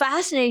so it was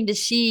fascinating to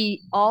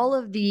see all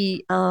of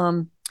the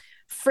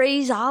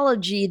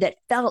phraseology that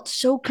felt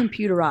so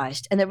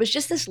computerized. And there was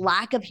just this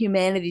lack of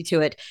humanity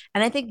to it.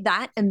 And I think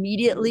that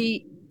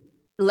immediately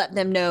let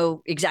them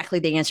know exactly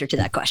the answer to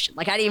that question.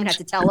 Like I didn't even have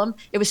to tell them.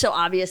 It was so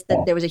obvious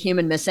that there was a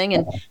human missing,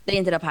 and they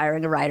ended up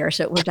hiring a writer.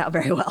 So it worked out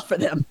very well for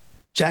them.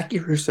 Jackie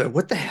Russo,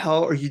 what the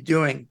hell are you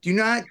doing? Do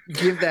not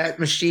give that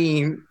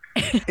machine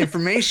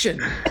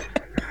information.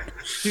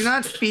 Do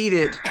not feed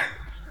it.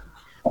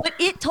 But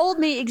it told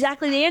me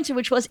exactly the answer,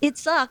 which was it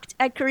sucked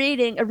at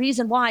creating a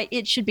reason why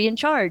it should be in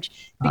charge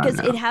because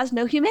it has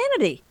no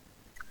humanity.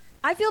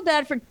 I feel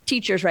bad for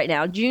teachers right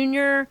now,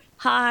 junior,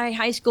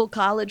 high school,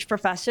 college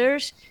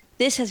professors.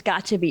 This has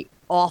got to be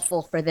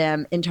awful for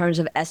them in terms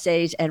of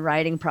essays and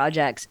writing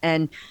projects.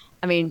 And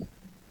I mean,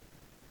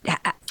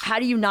 how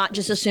do you not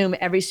just assume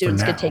every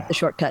student's going to take the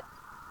shortcut?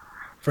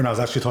 I was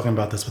actually talking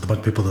about this with a bunch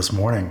of people this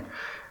morning.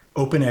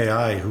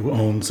 OpenAI, who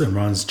owns and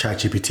runs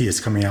ChatGPT,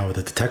 is coming out with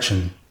a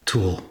detection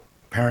tool,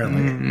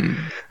 apparently.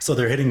 Mm-hmm. So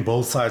they're hitting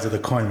both sides of the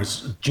coin, which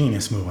is a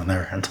genius move on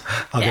their end.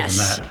 I'll give them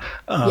that.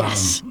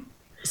 Yes.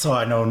 So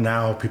I know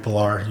now people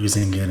are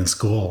using it in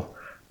school,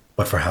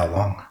 but for how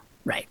long?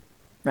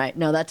 Right.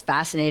 No, that's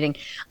fascinating.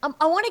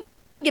 I want to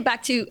get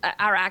back to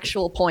our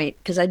actual point,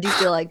 because I do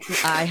feel like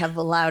I have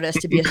allowed us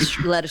to be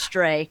led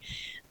astray.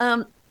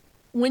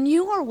 When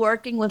you are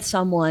working with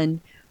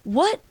someone,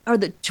 what are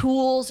the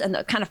tools and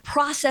the kind of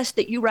process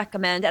that you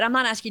recommend? And I'm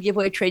not asking you to give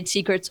away trade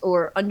secrets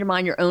or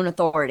undermine your own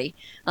authority.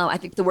 I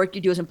think the work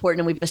you do is important,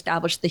 and we've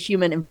established the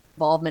human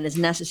involvement is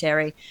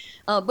necessary.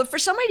 But for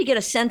somebody to get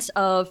a sense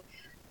of,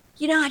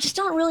 I just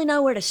don't really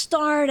know where to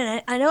start,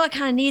 and I know I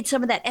kind of need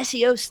some of that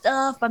SEO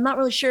stuff. I'm not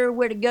really sure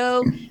where to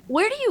go.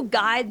 Where do you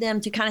guide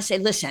them to kind of say,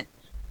 listen,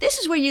 this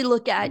is where you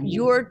look at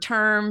your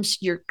terms,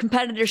 your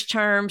competitors'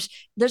 terms.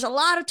 There's a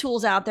lot of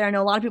tools out there. I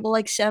know a lot of people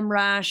like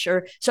SEMrush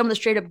or some of the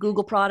straight up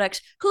Google products.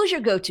 Who's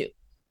your go-to?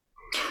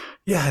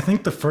 Yeah, I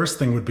think the first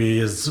thing would be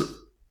is,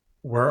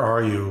 where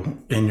are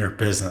you in your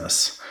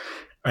business?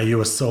 Are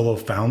you a solo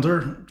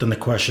founder? Then the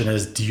question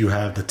is, do you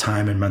have the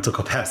time and mental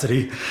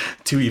capacity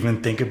to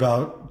even think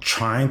about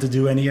trying to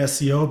do any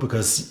SEO?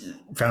 Because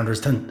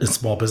founders in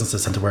small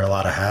businesses tend to wear a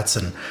lot of hats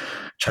and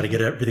try to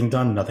get everything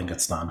done. Nothing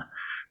gets done.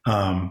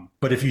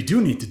 But if you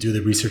do need to do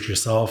the research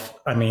yourself,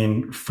 I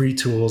mean, free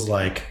tools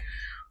like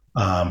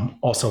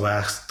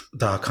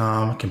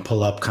alsoasked.com can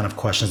pull up kind of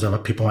questions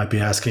that people might be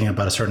asking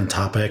about a certain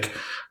topic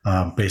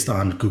based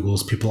on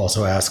Google's People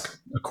Also Ask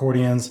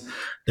accordions.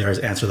 There's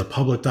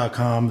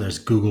answerthepublic.com. There's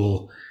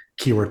Google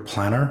Keyword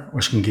Planner,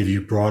 which can give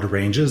you broad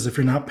ranges if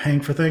you're not paying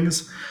for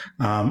things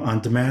on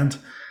demand.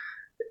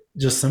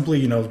 Just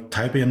simply,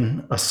 type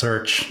in a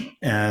search,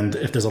 and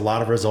if there's a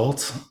lot of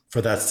results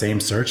for that same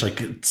search,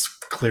 like it's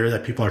clear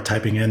that people are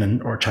typing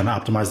in or trying to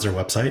optimize their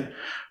website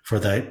for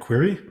that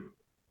query,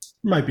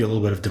 might be a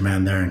little bit of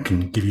demand there and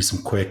can give you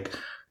some quick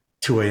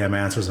 2 a.m.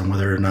 answers on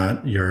whether or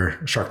not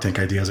your Shark Tank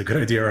idea is a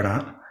good idea or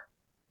not.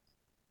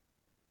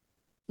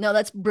 No,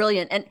 that's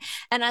brilliant.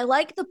 And I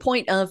like the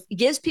point of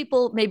gives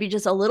people maybe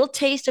just a little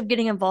taste of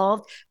getting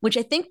involved, which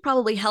I think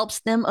probably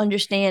helps them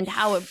understand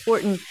how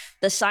important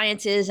the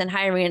science is and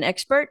hiring an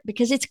expert,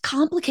 because it's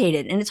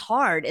complicated and it's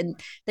hard and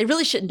they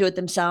really shouldn't do it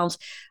themselves.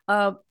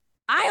 I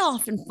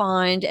often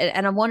find,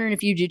 and I'm wondering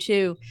if you do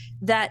too,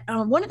 that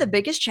one of the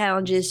biggest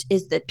challenges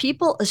is that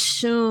people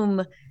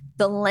assume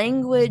the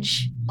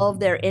language of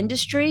their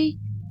industry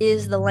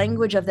is the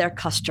language of their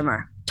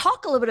customer.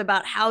 Talk a little bit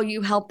about how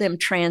you help them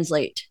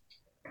translate.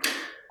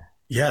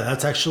 Yeah,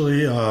 that's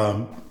actually,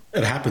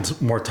 it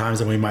happens more times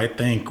than we might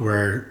think,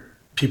 where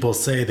people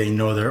say they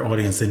know their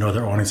audience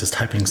is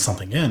typing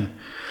something in.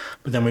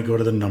 But then we go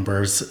to the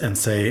numbers and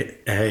say,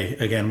 hey,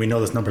 again, we know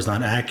this number's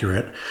not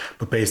accurate,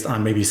 but based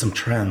on maybe some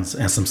trends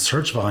and some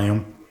search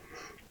volume,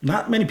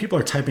 not many people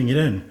are typing it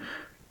in.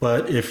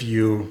 But if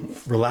you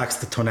relax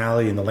the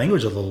tonality and the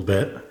language a little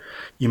bit,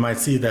 you might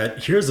see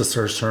that here's a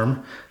search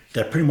term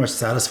that pretty much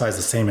satisfies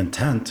the same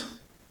intent,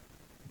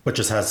 but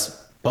just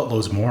has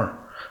buttloads more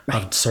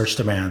of search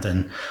demand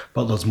and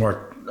buttloads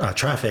more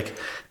traffic.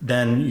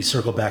 Then you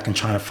circle back and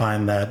try to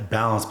find that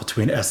balance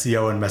between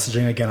SEO and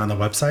messaging again on the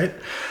website.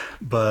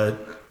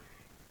 But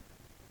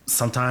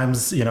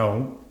sometimes,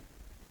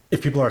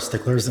 if people are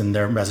sticklers in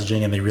their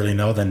messaging and they really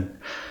know, then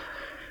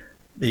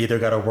they either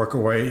got to work a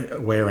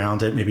way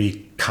around it,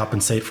 maybe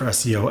compensate for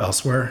SEO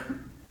elsewhere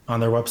on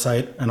their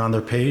website and on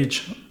their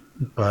page.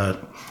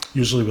 But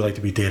usually we like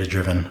to be data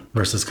driven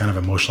versus kind of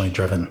emotionally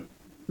driven.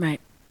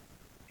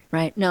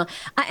 Right. No,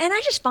 and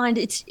I just find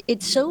it's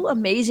so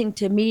amazing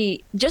to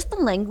me, just the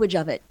language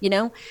of it.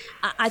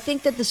 I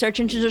think that the search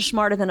engines are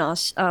smarter than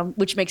us,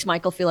 which makes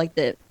Michael feel like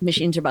the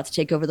machines are about to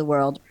take over the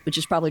world, which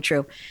is probably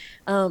true.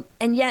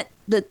 And yet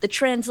the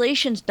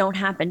translations don't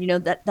happen.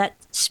 That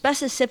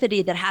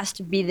specificity that has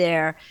to be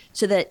there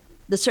so that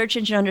the search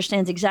engine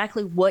understands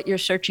exactly what you're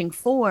searching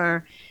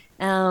for.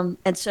 And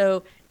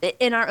so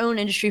in our own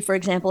industry, for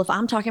example, if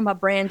I'm talking about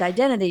brand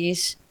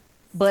identities,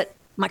 but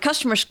my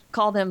customers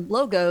call them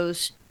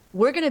logos,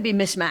 we're going to be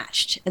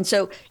mismatched. And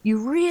so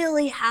you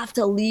really have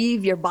to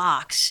leave your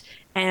box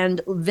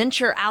and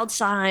venture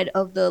outside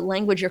of the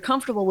language you're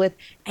comfortable with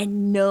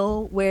and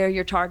know where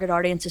your target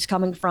audience is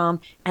coming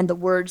from and the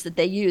words that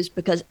they use,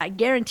 because I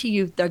guarantee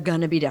you they're going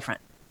to be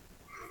different.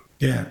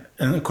 Yeah.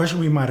 And the question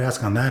we might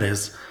ask on that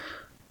is,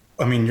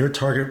 your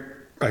target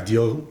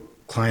ideal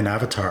client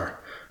avatar,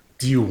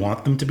 do you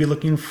want them to be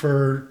looking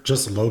for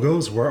just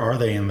logos? Where are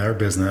they in their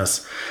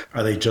business?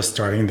 Are they just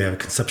starting? They have a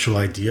conceptual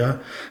idea.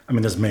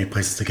 There's many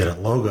places to get a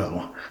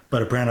logo,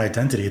 but a brand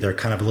identity, they're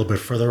kind of a little bit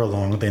further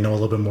along. They know a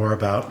little bit more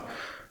about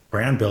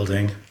brand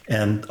building,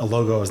 and a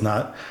logo is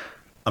not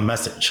a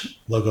message.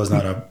 Logo is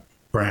not a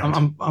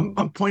brand.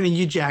 I'm pointing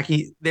you,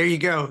 Jackie. There you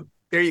go.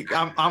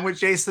 I'm with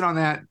Jason on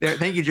that. There,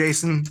 thank you,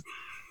 Jason.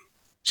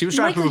 She was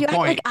trying to prove a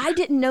point. I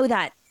didn't know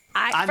that.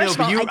 I know,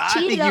 but I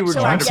teed it up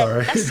so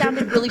that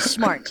sounded really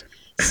smart.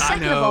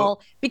 Second of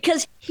all,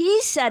 because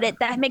he said it,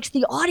 that makes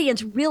the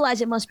audience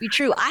realize it must be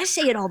true. I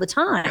say it all the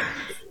time.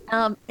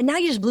 And now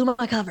you just blew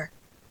my cover.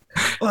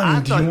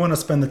 Well, do you want to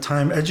spend the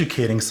time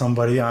educating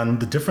somebody on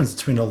the difference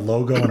between a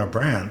logo and a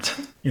brand?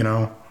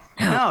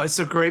 No, it's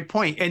a great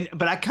point.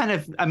 But I kind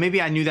of,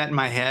 maybe I knew that in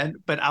my head,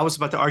 but I was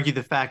about to argue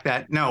the fact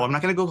that, no, I'm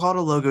not going to go call it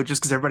a logo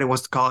just because everybody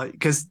wants to call it,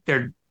 because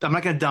I'm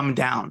not going to dumb it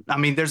down.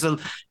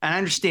 And I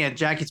understand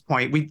Jackie's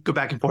point. We go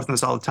back and forth on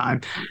this all the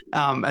time.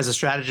 As a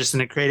strategist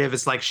and a creative,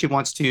 it's like she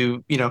wants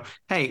to,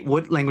 hey,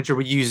 what language are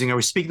we using? Are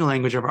we speaking the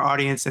language of our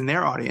audience and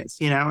their audience?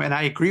 And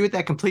I agree with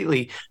that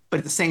completely. But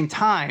at the same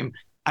time,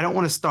 I don't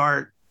want to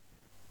start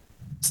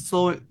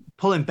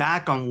pulling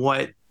back on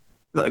what,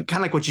 kind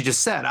of like what you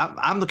just said.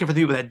 I'm looking for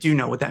the people that do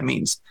know what that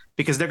means,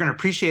 because they're going to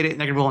appreciate it and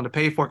they're going to be willing to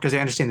pay for it because they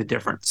understand the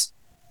difference.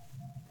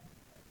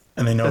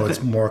 And they know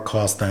it's more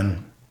cost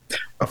than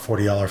a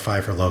 $40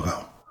 Fiverr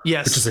logo.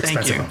 Yes, which is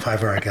expensive on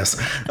Fiverr, I guess.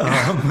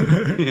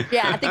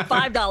 Yeah, I think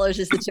 $5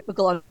 is the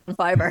typical on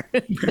Fiverr.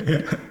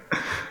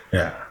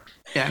 Yeah,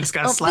 and it's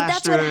got a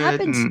slash through it,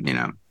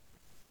 and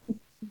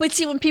But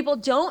see, when people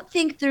don't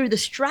think through the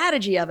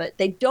strategy of it,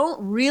 they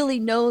don't really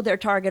know their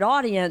target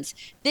audience,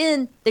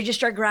 then they just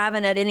start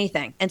grabbing at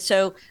anything. And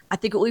so I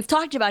think what we've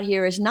talked about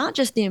here is not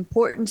just the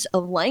importance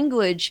of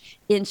language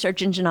in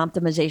search engine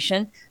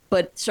optimization,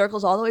 but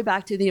circles all the way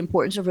back to the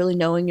importance of really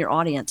knowing your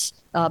audience.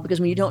 Because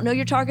when you don't know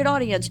your target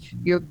audience,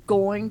 you're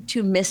going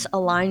to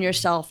misalign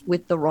yourself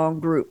with the wrong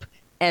group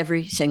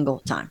every single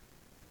time.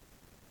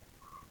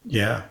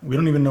 Yeah, we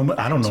don't even know.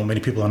 I don't know many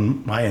people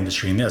in my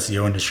industry, in the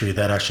SEO industry,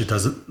 that actually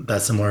does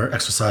that similar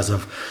exercise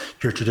of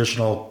your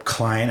traditional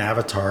client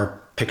avatar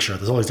picture.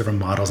 There's all these different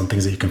models and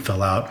things that you can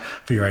fill out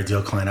for your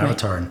ideal client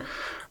avatar, and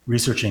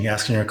researching,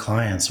 asking your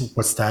clients,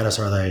 what status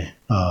are they?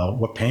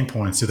 What pain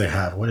points do they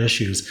have? What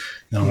issues?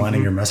 And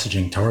aligning your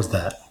messaging towards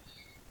that.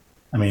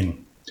 You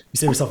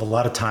save yourself a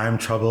lot of time,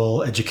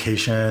 trouble,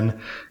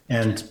 education,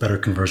 and better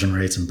conversion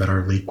rates and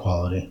better lead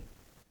quality.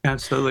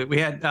 Absolutely. We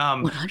had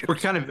we're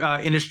 100%. kind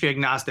of industry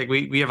agnostic.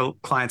 We have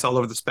clients all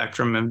over the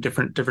spectrum of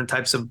different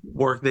types of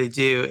work they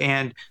do.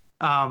 And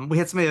we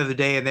had somebody the other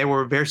day and they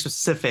were very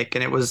specific,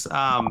 and it was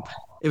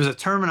a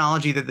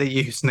terminology that they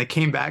used, and they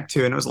came back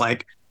to, and it was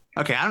like,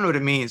 okay, I don't know what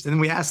it means. And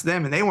then we asked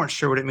them and they weren't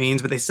sure what it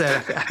means, but they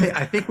said,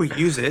 I think we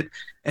use it.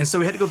 And so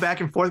we had to go back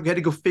and forth. We had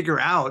to go figure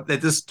out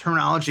that this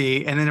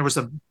terminology, and then there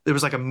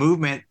was like a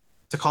movement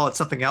to call it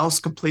something else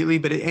completely,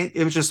 but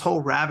it was just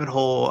whole rabbit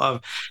hole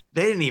of,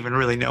 they didn't even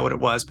really know what it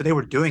was, but they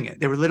were doing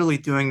it. They were literally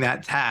doing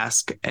that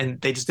task, and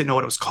they just didn't know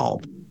what it was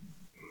called.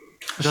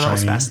 So that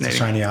was fascinating.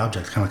 It's a shiny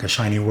object, kind of like a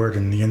shiny word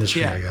in the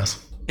industry, I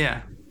guess.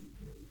 Yeah,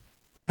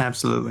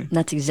 absolutely.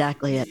 That's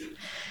exactly it.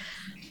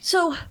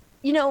 So,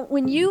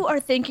 when you are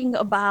thinking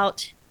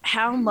about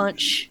how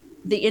much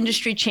the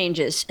industry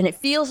changes, and it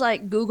feels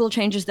like Google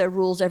changes their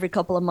rules every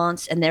couple of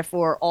months, and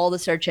therefore all the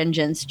search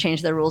engines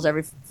change their rules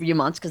every few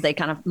months because they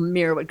kind of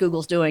mirror what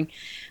Google's doing.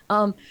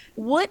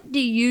 What do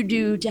you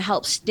do to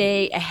help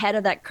stay ahead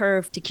of that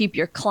curve to keep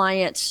your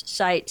clients'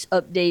 sites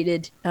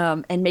updated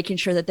and making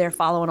sure that they're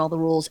following all the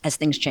rules as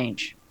things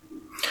change?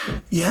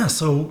 Yeah,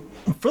 so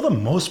for the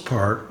most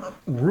part,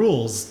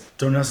 rules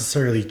don't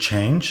necessarily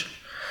change.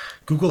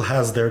 Google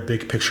has their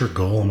big picture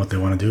goal, and what they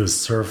want to do is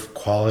serve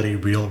quality,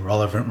 real,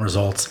 relevant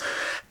results.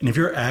 And if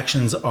your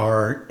actions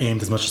are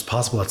aimed as much as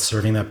possible at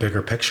serving that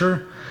bigger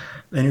picture,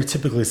 then you're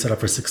typically set up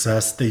for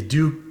success. They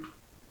do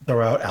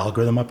throw out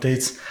algorithm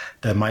updates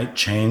that might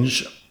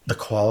change the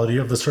quality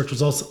of the search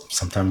results,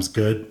 sometimes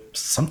good,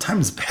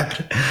 sometimes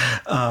bad.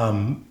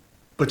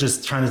 But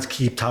just trying to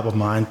keep top of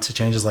mind to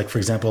changes like, for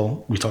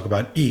example, we talk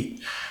about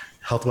EAT,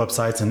 health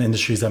websites and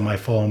industries that might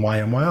fall in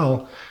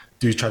YMYL.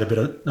 Do you try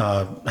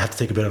to have to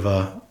take a bit of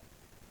a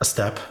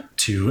step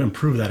to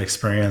improve that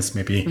experience,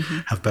 maybe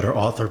have better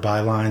author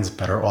bylines,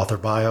 better author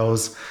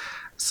bios.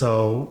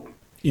 So,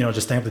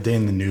 just staying up to date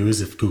in the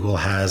news. If Google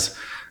has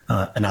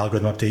an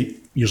algorithm update,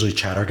 usually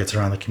chatter gets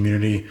around the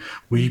community.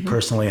 We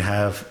personally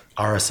have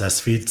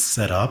RSS feeds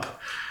set up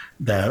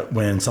that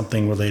when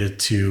something related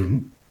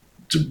to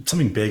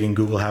something big in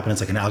Google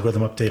happens, like an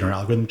algorithm update or an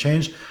algorithm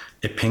change,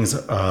 it pings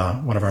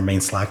one of our main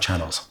Slack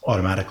channels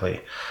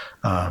automatically.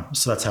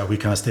 So that's how we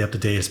kind of stay up to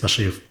date,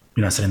 especially if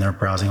you're not sitting there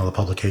browsing all the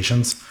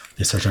publications,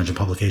 the search engine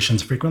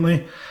publications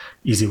frequently.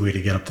 Easy way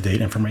to get up to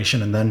date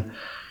information. And then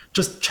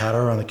just chatter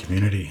around the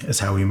community is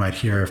how we might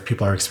hear if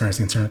people are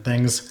experiencing certain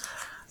things,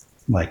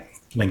 like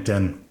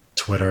LinkedIn,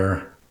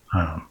 Twitter.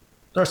 There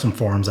are some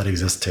forums that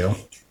exist too.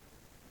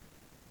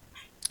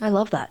 I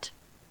love that.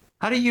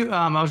 How do you,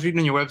 I was reading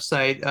on your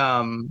website,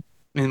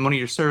 in one of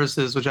your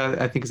services, which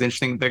I think is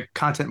interesting, the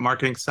content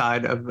marketing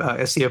side of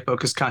SEO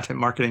focused content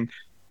marketing.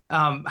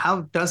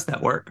 How does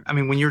that work? I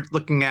mean, when you're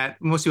looking at,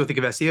 most people think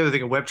of SEO, they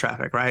think of web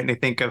traffic, right? And they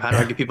think of how do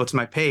I get people to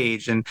my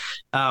page? And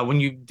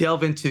when you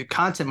delve into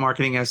content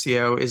marketing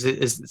SEO,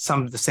 is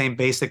some of the same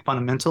basic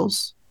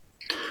fundamentals?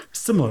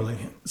 Similarly.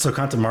 So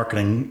content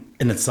marketing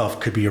in itself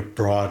could be a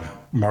broad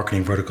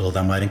marketing vertical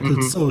that might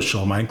include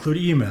social, might include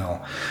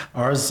email.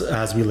 Ours,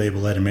 as we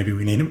label it, and maybe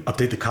we need to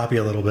update the copy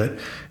a little bit,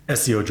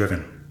 SEO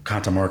driven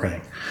content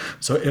marketing.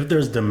 So if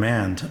there's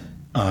demand,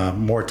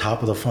 more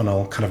top of the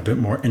funnel, kind of a bit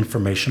more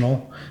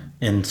informational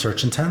in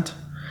search intent,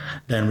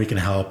 then we can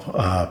help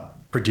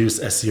produce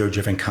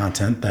SEO-driven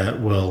content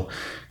that will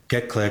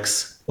get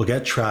clicks, will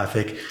get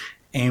traffic,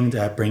 aimed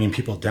at bringing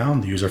people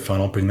down the user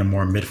funnel, bring them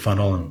more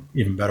mid-funnel and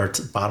even better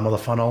to bottom of the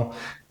funnel,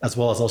 as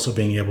well as also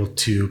being able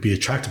to be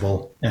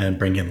attractable and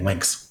bring in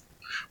links,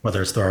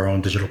 whether it's through our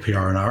own digital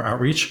PR and our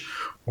outreach,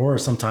 or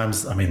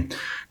sometimes, I mean,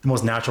 the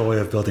most natural way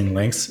of building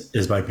links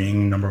is by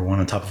being number one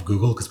on top of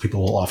Google, because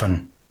people will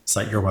often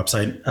cite your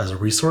website as a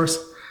resource.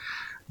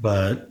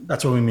 But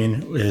that's what we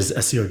mean is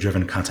SEO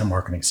driven content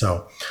marketing.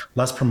 So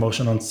less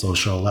promotion on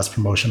social, less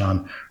promotion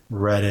on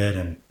Reddit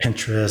and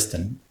Pinterest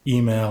and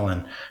email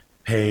and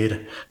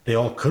paid. They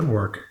all could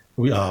work.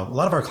 A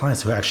lot of our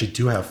clients who actually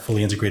do have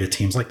fully integrated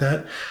teams like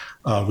that,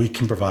 we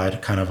can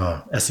provide kind of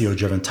a SEO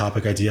driven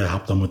topic idea,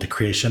 help them with the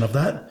creation of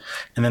that.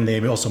 And then they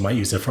also might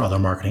use it for other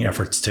marketing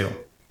efforts too.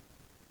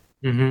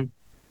 Mm-hmm.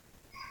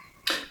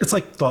 It's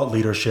like thought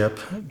leadership,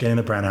 getting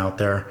the brand out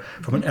there.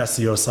 From an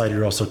SEO side,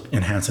 you're also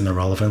enhancing the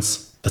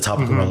relevance, the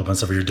topical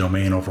relevance of your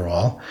domain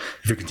overall.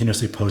 If you're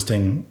continuously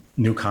posting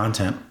new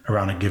content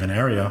around a given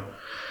area,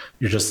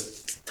 you're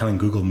just telling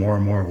Google more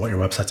and more what your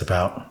website's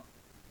about.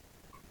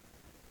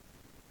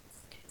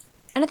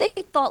 And I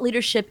think thought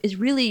leadership is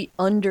really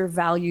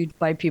undervalued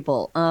by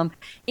people.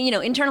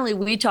 Internally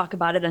we talk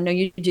about it. I know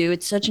you do.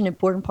 It's such an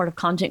important part of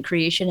content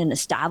creation and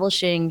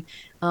establishing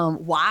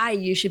why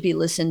you should be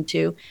listened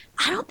to.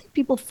 I don't think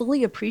people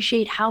fully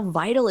appreciate how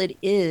vital it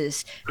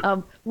is.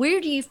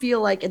 Where do you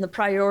feel like in the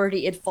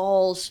priority it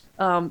falls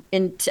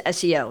into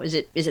SEO? Is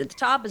it at the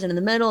top? Is it in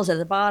the middle? Is it at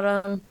the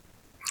bottom?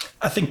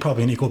 I think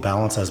probably an equal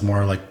balance as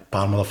more like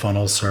bottom of the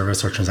funnel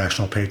service or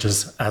transactional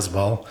pages as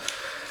well.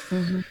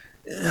 Mm-hmm.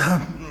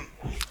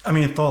 I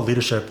mean, thought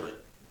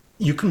leadership,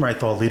 you can write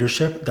thought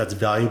leadership that's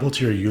valuable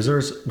to your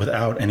users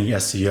without any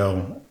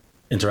SEO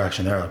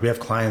interaction there. We have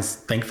clients,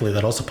 thankfully,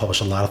 that also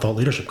publish a lot of thought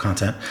leadership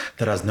content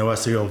that has no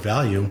SEO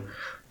value,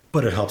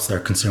 but it helps their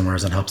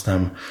consumers and helps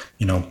them,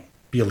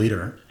 be a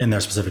leader in their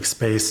specific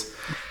space.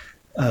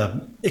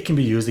 It can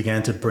be used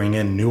again to bring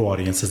in new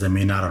audiences that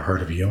may not have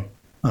heard of you.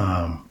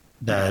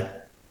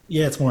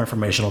 It's more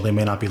informational. They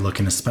may not be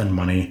looking to spend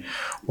money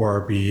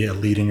or be a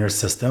lead in your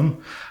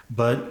system,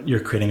 but you're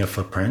creating a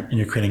footprint and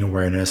you're creating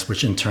awareness,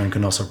 which in turn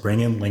can also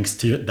bring in links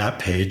to that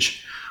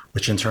page,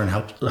 which in turn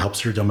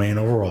helps your domain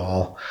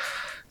overall.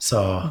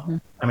 So,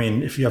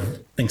 if you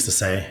have things to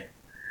say,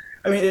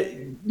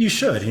 you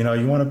should, you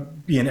want to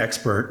be an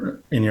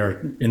expert in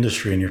your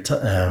industry and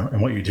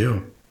and what you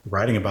do.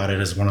 Writing about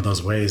it is one of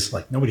those ways.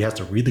 Like, nobody has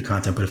to read the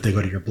content, but if they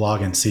go to your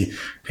blog and see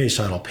page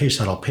title,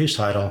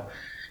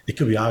 it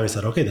could be obvious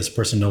that, okay, this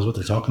person knows what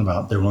they're talking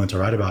about. They're willing to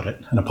write about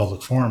it in a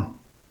public forum.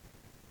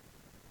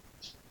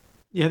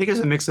 Yeah, I think there's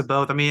a mix of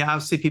both. I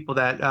see people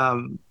that,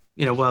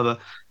 the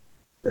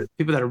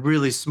people that are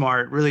really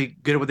smart, really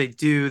good at what they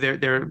do.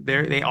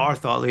 They are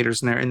thought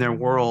leaders in their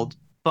world,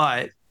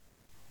 but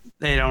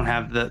they don't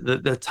have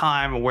the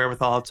time or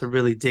wherewithal to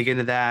really dig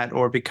into that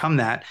or become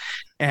that.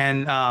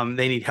 And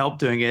they need help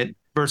doing it,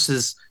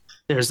 versus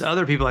there's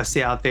other people I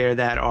see out there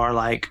that are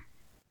like,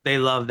 they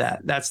love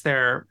that. That's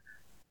their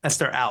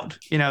out.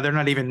 They're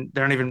not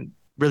even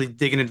really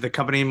digging into the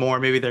company anymore.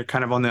 Maybe they're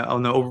kind of on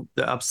the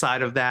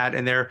upside of that,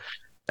 and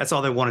that's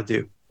all they want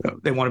to do.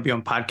 They want to be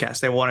on podcasts.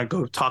 They want to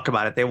go talk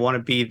about it. They want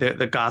to be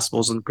the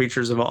gospels and the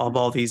preachers of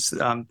all these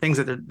things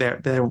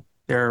that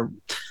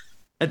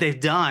that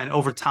they've done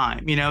over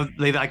time.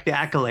 They like the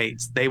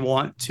accolades. They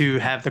want to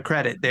have the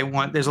credit.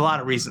 There's a lot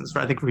of reasons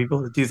for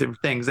people to do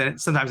different things.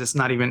 And sometimes it's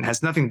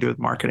has nothing to do with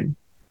marketing.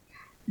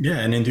 Yeah.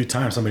 And in due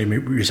time, somebody may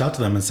reach out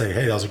to them and say,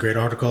 hey, that was a great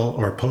article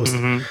or a post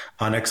on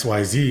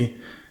XYZ.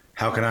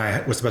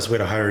 What's the best way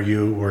to hire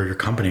you or your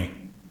company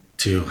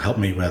to help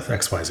me with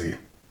XYZ?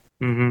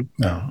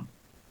 No.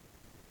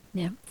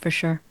 Yeah, for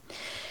sure.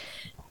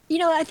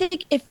 I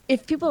think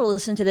if people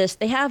listen to this,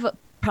 they have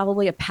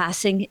probably a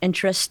passing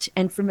interest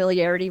and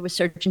familiarity with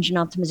search engine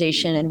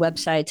optimization and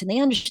websites, and they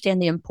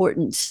understand the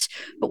importance.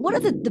 But what are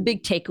the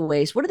big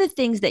takeaways? What are the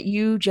things that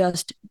you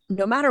just,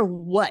 no matter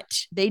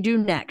what they do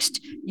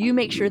next, you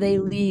make sure they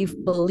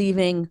leave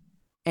believing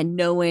and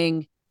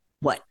knowing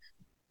what?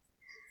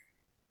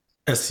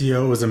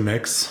 SEO is a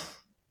mix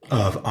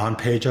of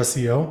on-page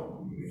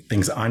SEO,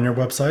 things on your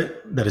website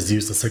that is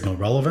used to signal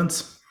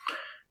relevance,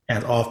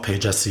 and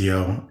off-page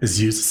SEO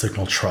is used to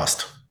signal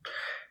trust.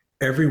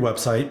 Every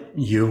website,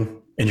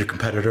 you and your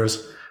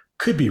competitors,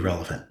 could be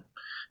relevant.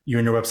 You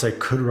and your website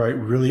could write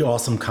really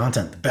awesome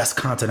content, the best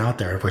content out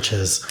there, which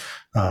is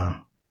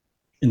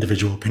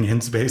individual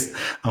opinions based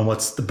on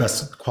what's the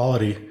best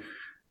quality.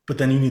 But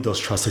then you need those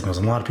trust signals.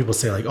 And a lot of people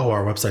say like, oh,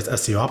 our website's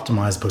SEO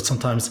optimized, but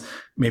sometimes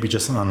maybe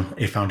just on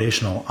a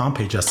foundational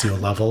on-page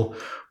SEO level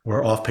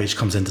where off-page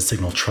comes in to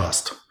signal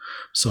trust.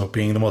 So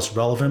being the most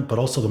relevant, but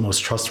also the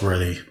most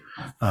trustworthy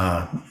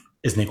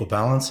is an equal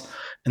balance.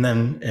 And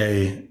then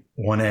a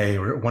 1A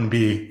or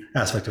 1B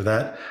aspect of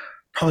that,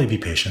 probably be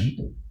patient.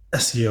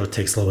 SEO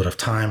takes a little bit of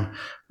time.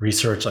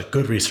 Research, like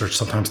good research,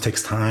 sometimes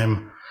takes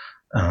time.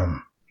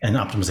 And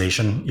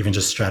optimization, even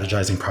just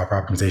strategizing proper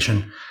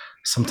optimization,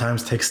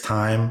 sometimes takes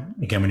time.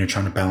 Again, when you're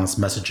trying to balance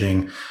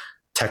messaging,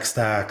 tech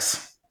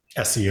stacks,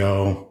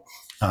 SEO,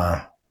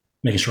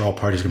 making sure all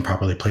parties can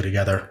properly play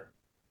together.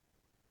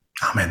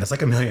 Oh man, there's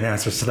like a million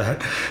answers to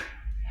that.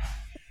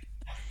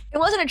 It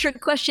wasn't a trick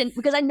question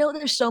because I know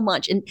there's so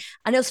much. And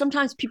I know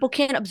sometimes people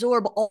can't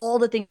absorb all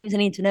the things they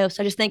need to know.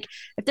 So I just think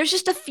if there's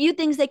just a few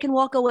things they can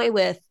walk away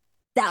with,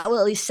 that will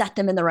at least set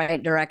them in the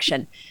right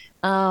direction.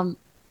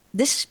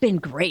 This has been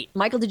great.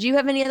 Michael, did you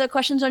have any other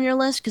questions on your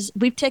list? Because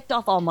we've ticked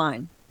off all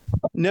mine.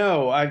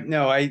 No,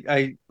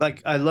 I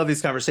love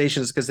these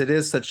conversations because it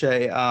is such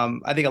a,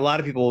 I think a lot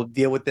of people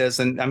deal with this.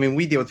 And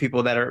we deal with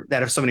people that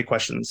have so many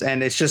questions,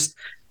 and it's just,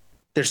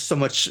 there's so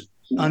much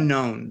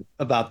unknown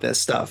about this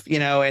stuff,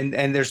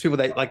 and there's people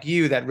that like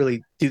you that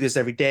really do this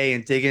every day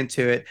and dig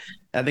into it.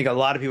 I think a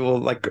lot of people,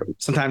 like,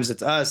 sometimes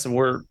it's us and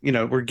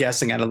we're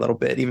guessing at a little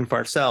bit, even for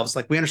ourselves.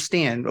 Like, we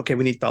understand, okay,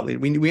 we need thought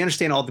lead. We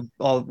understand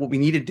all what we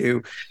need to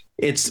do.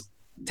 It's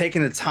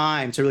taking the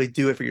time to really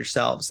do it for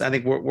yourselves. I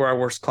think we're our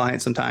worst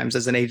clients sometimes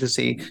as an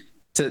agency,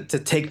 to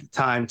take the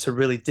time to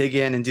really dig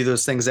in and do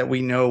those things that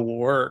we know will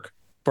work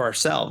for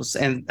ourselves.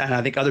 And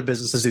I think other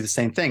businesses do the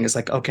same thing. It's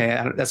like,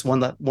 okay, that's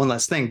one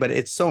less thing, but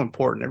it's so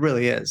important. It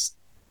really is.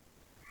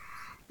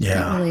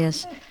 Yeah, it really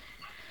is.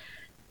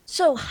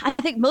 So I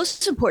think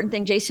most important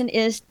thing, Jason,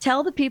 is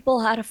tell the people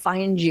how to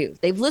find you.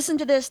 They've listened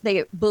to this.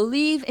 They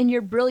believe in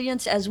your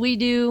brilliance as we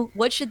do.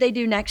 What should they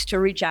do next to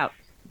reach out?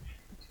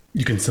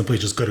 You can simply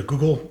just go to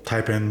Google,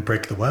 type in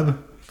Break the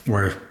Web.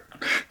 We're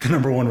the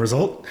number one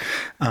result.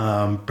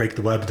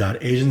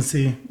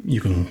 Breaktheweb.agency.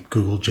 You can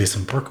Google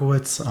Jason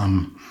Berkowitz.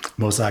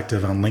 Most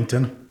active on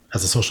LinkedIn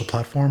as a social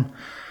platform.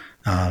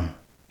 But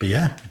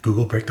yeah,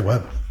 Google Break the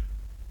Web.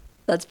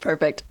 That's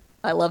perfect.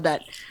 I love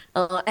that.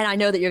 And I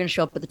know that you're going to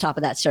show up at the top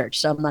of that search,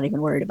 so I'm not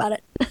even worried about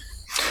it.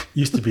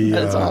 Used to be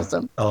That's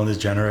awesome. Ellen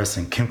DeGeneres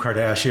and Kim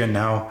Kardashian.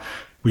 Now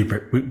we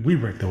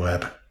break the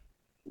web.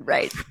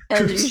 Right.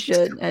 As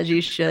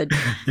you should.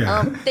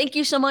 Yeah. Thank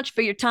you so much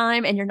for your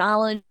time and your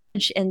knowledge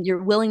and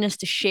your willingness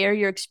to share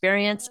your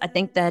experience. I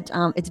think that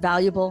it's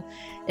valuable.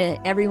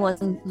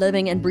 Everyone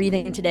living and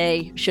breathing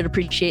today should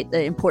appreciate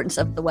the importance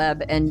of the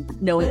web and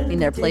knowing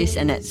their place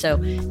in it. So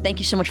thank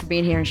you so much for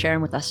being here and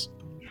sharing with us.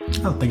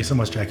 Oh, thank you so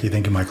much, Jackie.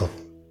 Thank you, Michael.